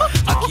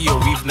akio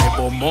weave na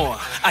ibomoa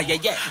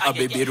a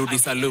baby rudi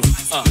salute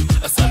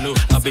a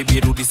salute a baby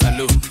rudi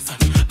salute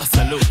a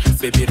salute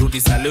baby rudi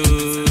salute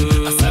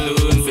a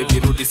salute baby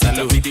rudi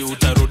salute video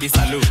utarudi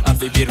salute a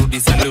baby rudi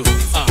salute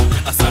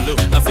a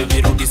salute a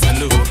baby rudi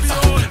salute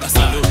a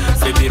salute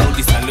baby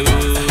rudi salute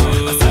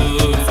a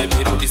salute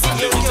baby rudi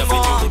salute a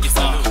baby rudi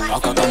salute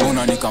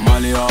akakanguna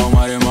nikamali au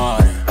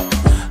maremare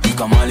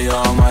nikamali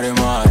au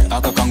maremare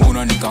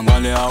akakanguna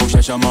nikangale au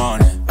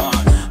shashamane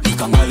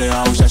nikangale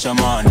au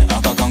shashamane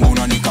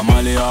akakanguna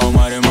nikamali au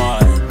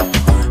maremare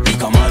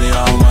nikamali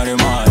au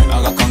maremare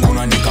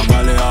akakanguna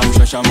nikangale au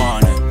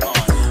shashamane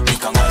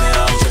nikangale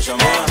au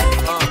shashamane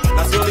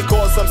Nazioni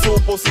kosa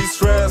msupo si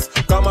stress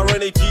kama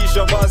Rene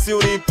Kisha basi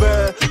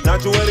unipe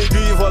najueni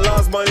diva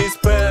lazima ni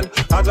spend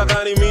hata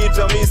kani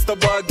mita Mr.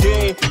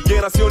 Bargain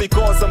yeah nazioni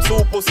kosa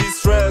msupo si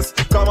stress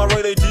kama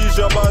Rene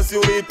Kisha basi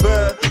unipe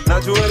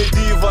najueni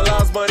diva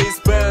lazima ni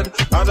spend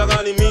hata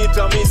kani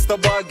mita Mr.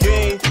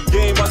 Bargain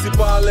game basi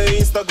pale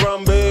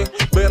Instagram be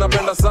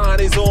napenda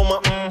sana izoma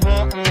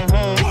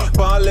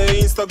pale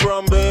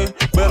Instagram be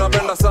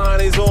napenda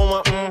sana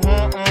izoma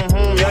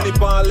yani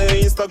pale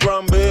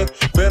Instagram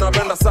be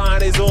napenda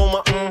sana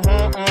izoma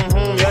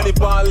yani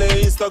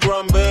pale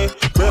Instagram be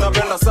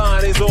napenda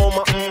sana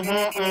izoma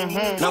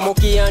na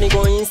mukia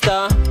niko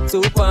Insta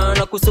super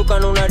na kusuka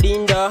na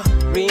unadinda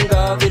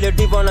ringa vile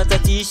diva na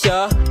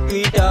tatisha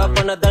Twitter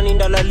panadhani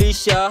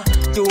ndalalisha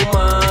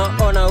chuma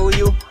ona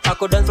huyu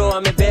ako danso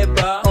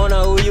amebeba ona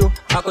huyu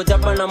ako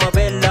japa na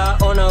mabella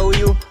ona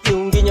huyu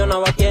kiunginyo na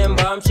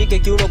wakemba mshike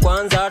kiuno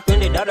kwanza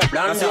twende dada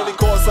blanda Nazioni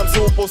kosa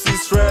msupo si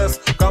stress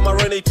kama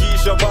Rene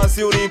Kisha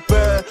basi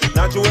unipe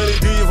najueni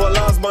diva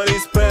lazima ni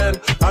spend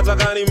hata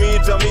kani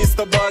mita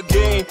Mr.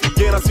 Bargain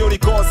yeah nazioni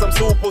kosa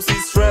msupo si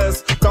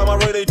stress kama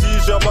Rene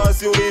Kisha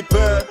basi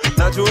unipe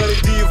najueni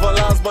diva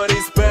lazima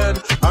ni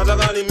spend hata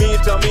kani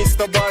mita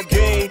Mr.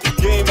 Bargain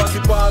game basi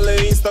pale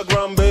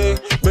Instagram be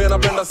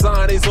napenda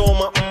sana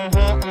izoma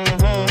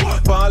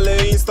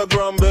pale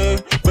Instagram be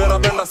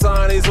napenda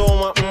sana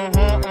izoma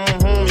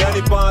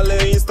yani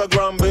pale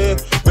Instagram be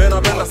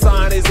napenda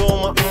sana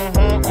izoma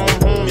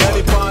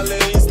yani pale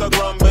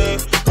Instagram be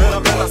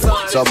napenda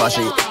sana so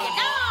mushy.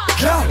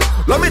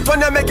 Love it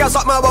when you make your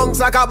suck my bones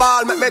like a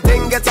ball. Make me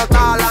thing get so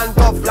tall and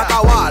tough like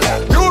a wall.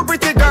 You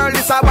pretty girl,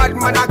 this a bad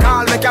man I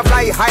call. Make you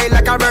fly high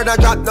like a bird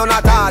and drop none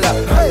at all.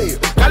 Hey,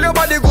 tell your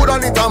body good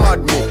on it and mad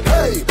me.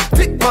 Hey,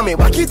 thick mommy,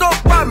 back it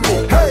up on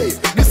me. Hey,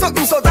 this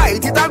something so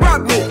tight it a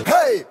grab me.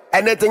 Hey,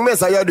 anything me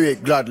say you do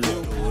it gladly.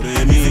 Do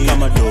re mi,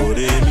 come do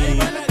re mi,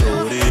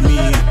 do re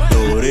mi,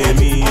 do re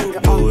mi,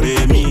 do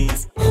re mi.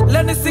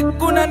 Lani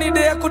siku na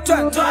nide ya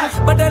kutwang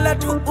badala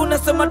tu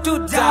unasema tu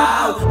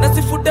down na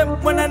sifude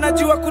mwana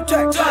najua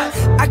kutwang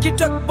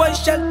akitok boy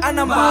shell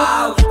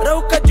anambao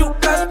rauka juu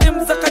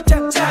custom za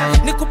kachacha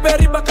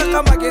nikuperi baka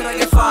kama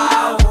gerage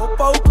fao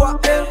paukwa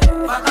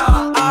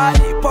bakawa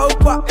ai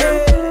paukwa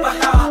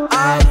bakawa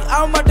ai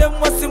au madem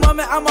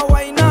wasimame ama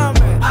wainame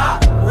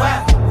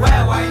we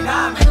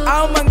wainame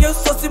au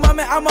mangeuso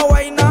simame ama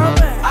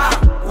wainame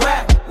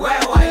we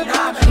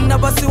wainame na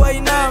basi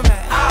wainame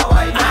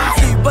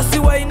basi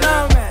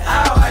wainame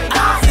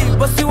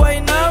basi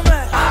wainame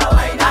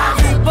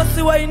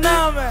basi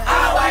wainame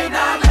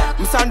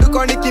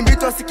msanduko ni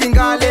kimbitwa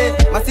sikingale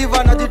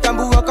masiva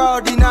najitambua ka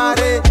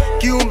ordinary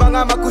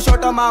kiumbanga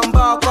makushota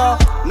mamboko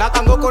na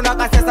kangoko na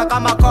kasesa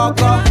kama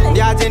koko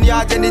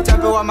ndiaje ni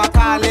chambe wa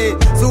makale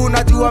si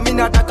unajua mimi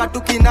nataka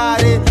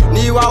tukinare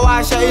ni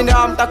wawasha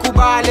ina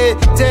mtakubale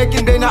cheki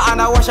ndena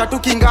anawasha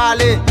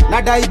tukingale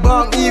na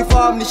daibong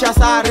ifom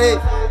nishasare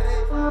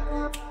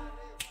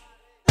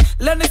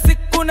Lani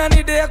siku na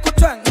nide ya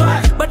kutwang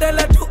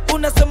badala tu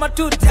unasema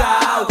tu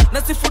down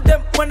na sifude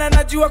mwana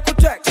najua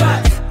kutwang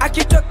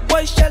akitok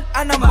boy shell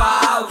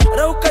anambao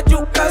rauka juu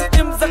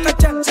custom za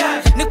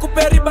kachacha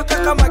nikuperi baka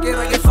kama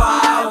gerage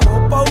fao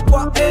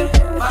paukwa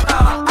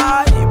bakawa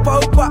ai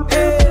paukwa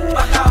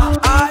bakawa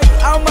ai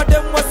au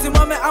madem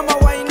wasimame ama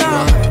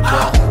wainame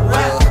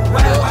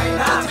we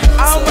wainame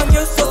au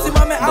mangeuso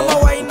simame ama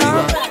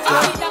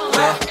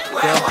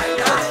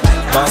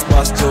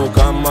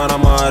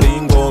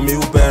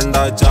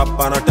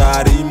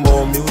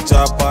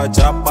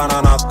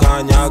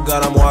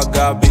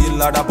mwaga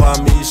bila ta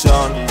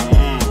permission,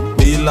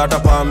 bila ta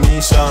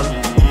permission,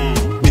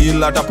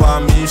 bila ta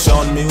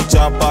permission. Mi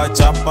uchapa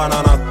chapa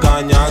na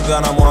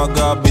nakanyaga na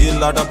mwaga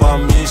bila ta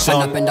permission.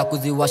 Anapenda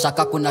kuziwasha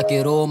kakuna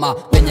kiroma,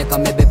 penye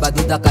kamebeba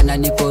dhudha kana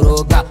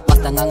nikoroga.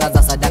 Pasta nganga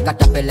za sadaka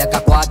tapeleka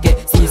kwake.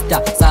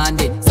 Sister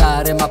Sunday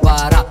sare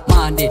mapara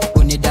Monday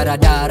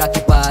kunidaradara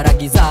kipara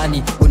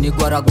gizani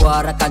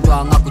kunigwaragwara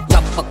kanjwanga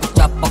kuchapa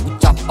kuchapa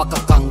kuchapa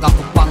kakanga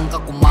kupanga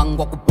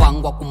kumangwa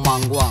kupangwa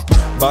kumangwa.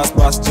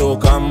 Bas jo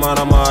kama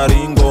na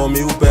maringo,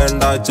 mi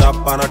upenda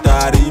chapa na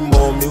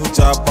tarimbo. Mi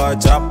uchapa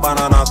chapa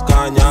na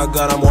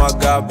nakanyaga na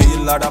mwaga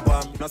bila ta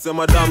permission.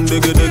 Nasema dam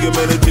digi digi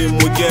many team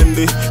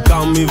weekendi,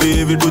 come hivi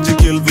hivi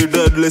tujikill vi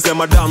deadly.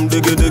 Sema dam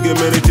digi digi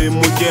many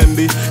team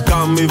weekendi,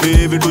 come hivi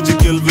hivi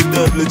tujikill vi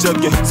deadly.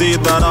 Check it, see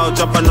that out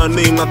chapa na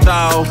nina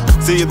tao,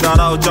 see that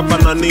out chapa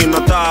na nina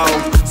tao,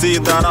 see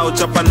that out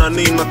chapa na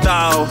nina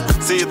tao,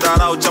 see that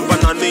out chapa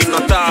na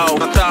nina tao,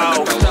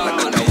 tao.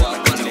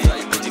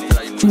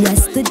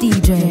 Yes, the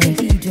DJ.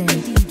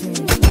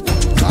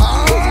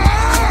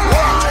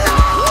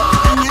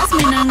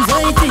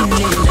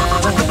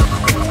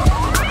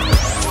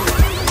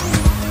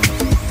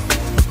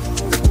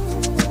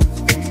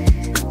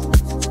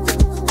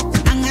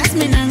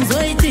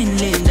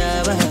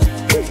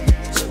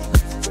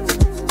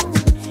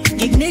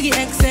 Nigga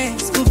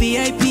access to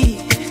VIP.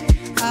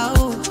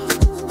 Oh,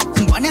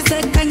 wanna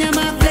say kanya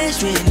my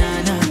flesh with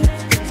nana.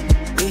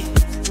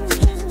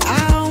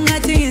 Oh,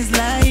 nothing is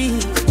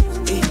like.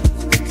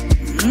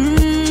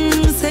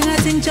 Say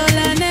nothing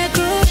chola ne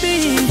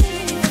groupie.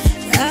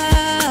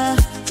 Ah,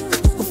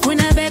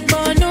 ufuna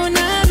backbone no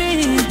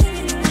nami.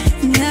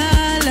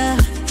 Nyala.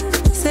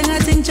 Say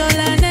nothing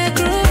chola ne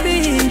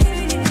groupie.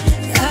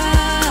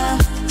 Ah,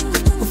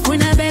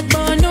 ufuna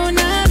backbone no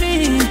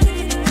nami.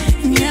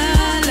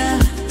 Nyala.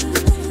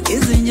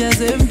 Isn't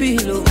just a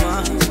pillow,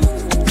 ma.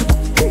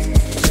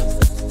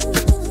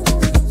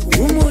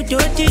 Umu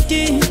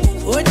toti,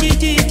 oti.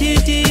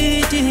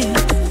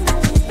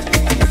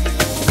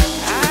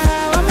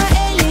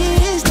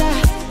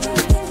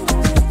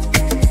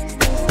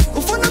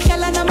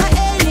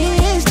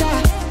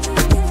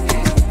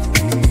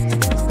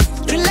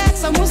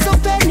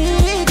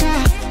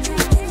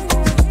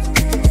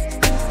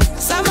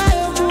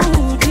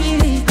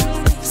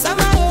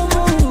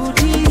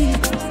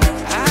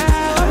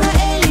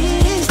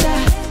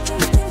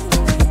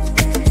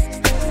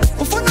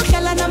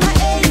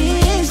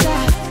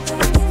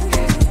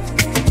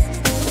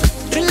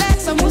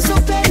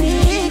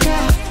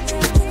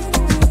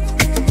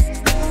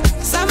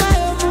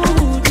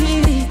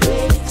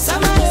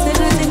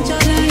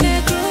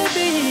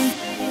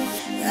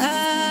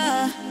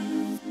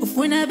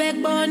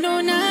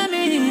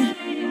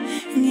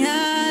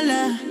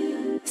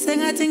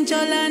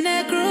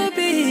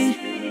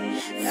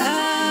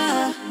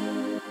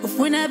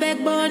 Ufuna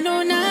backbone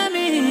no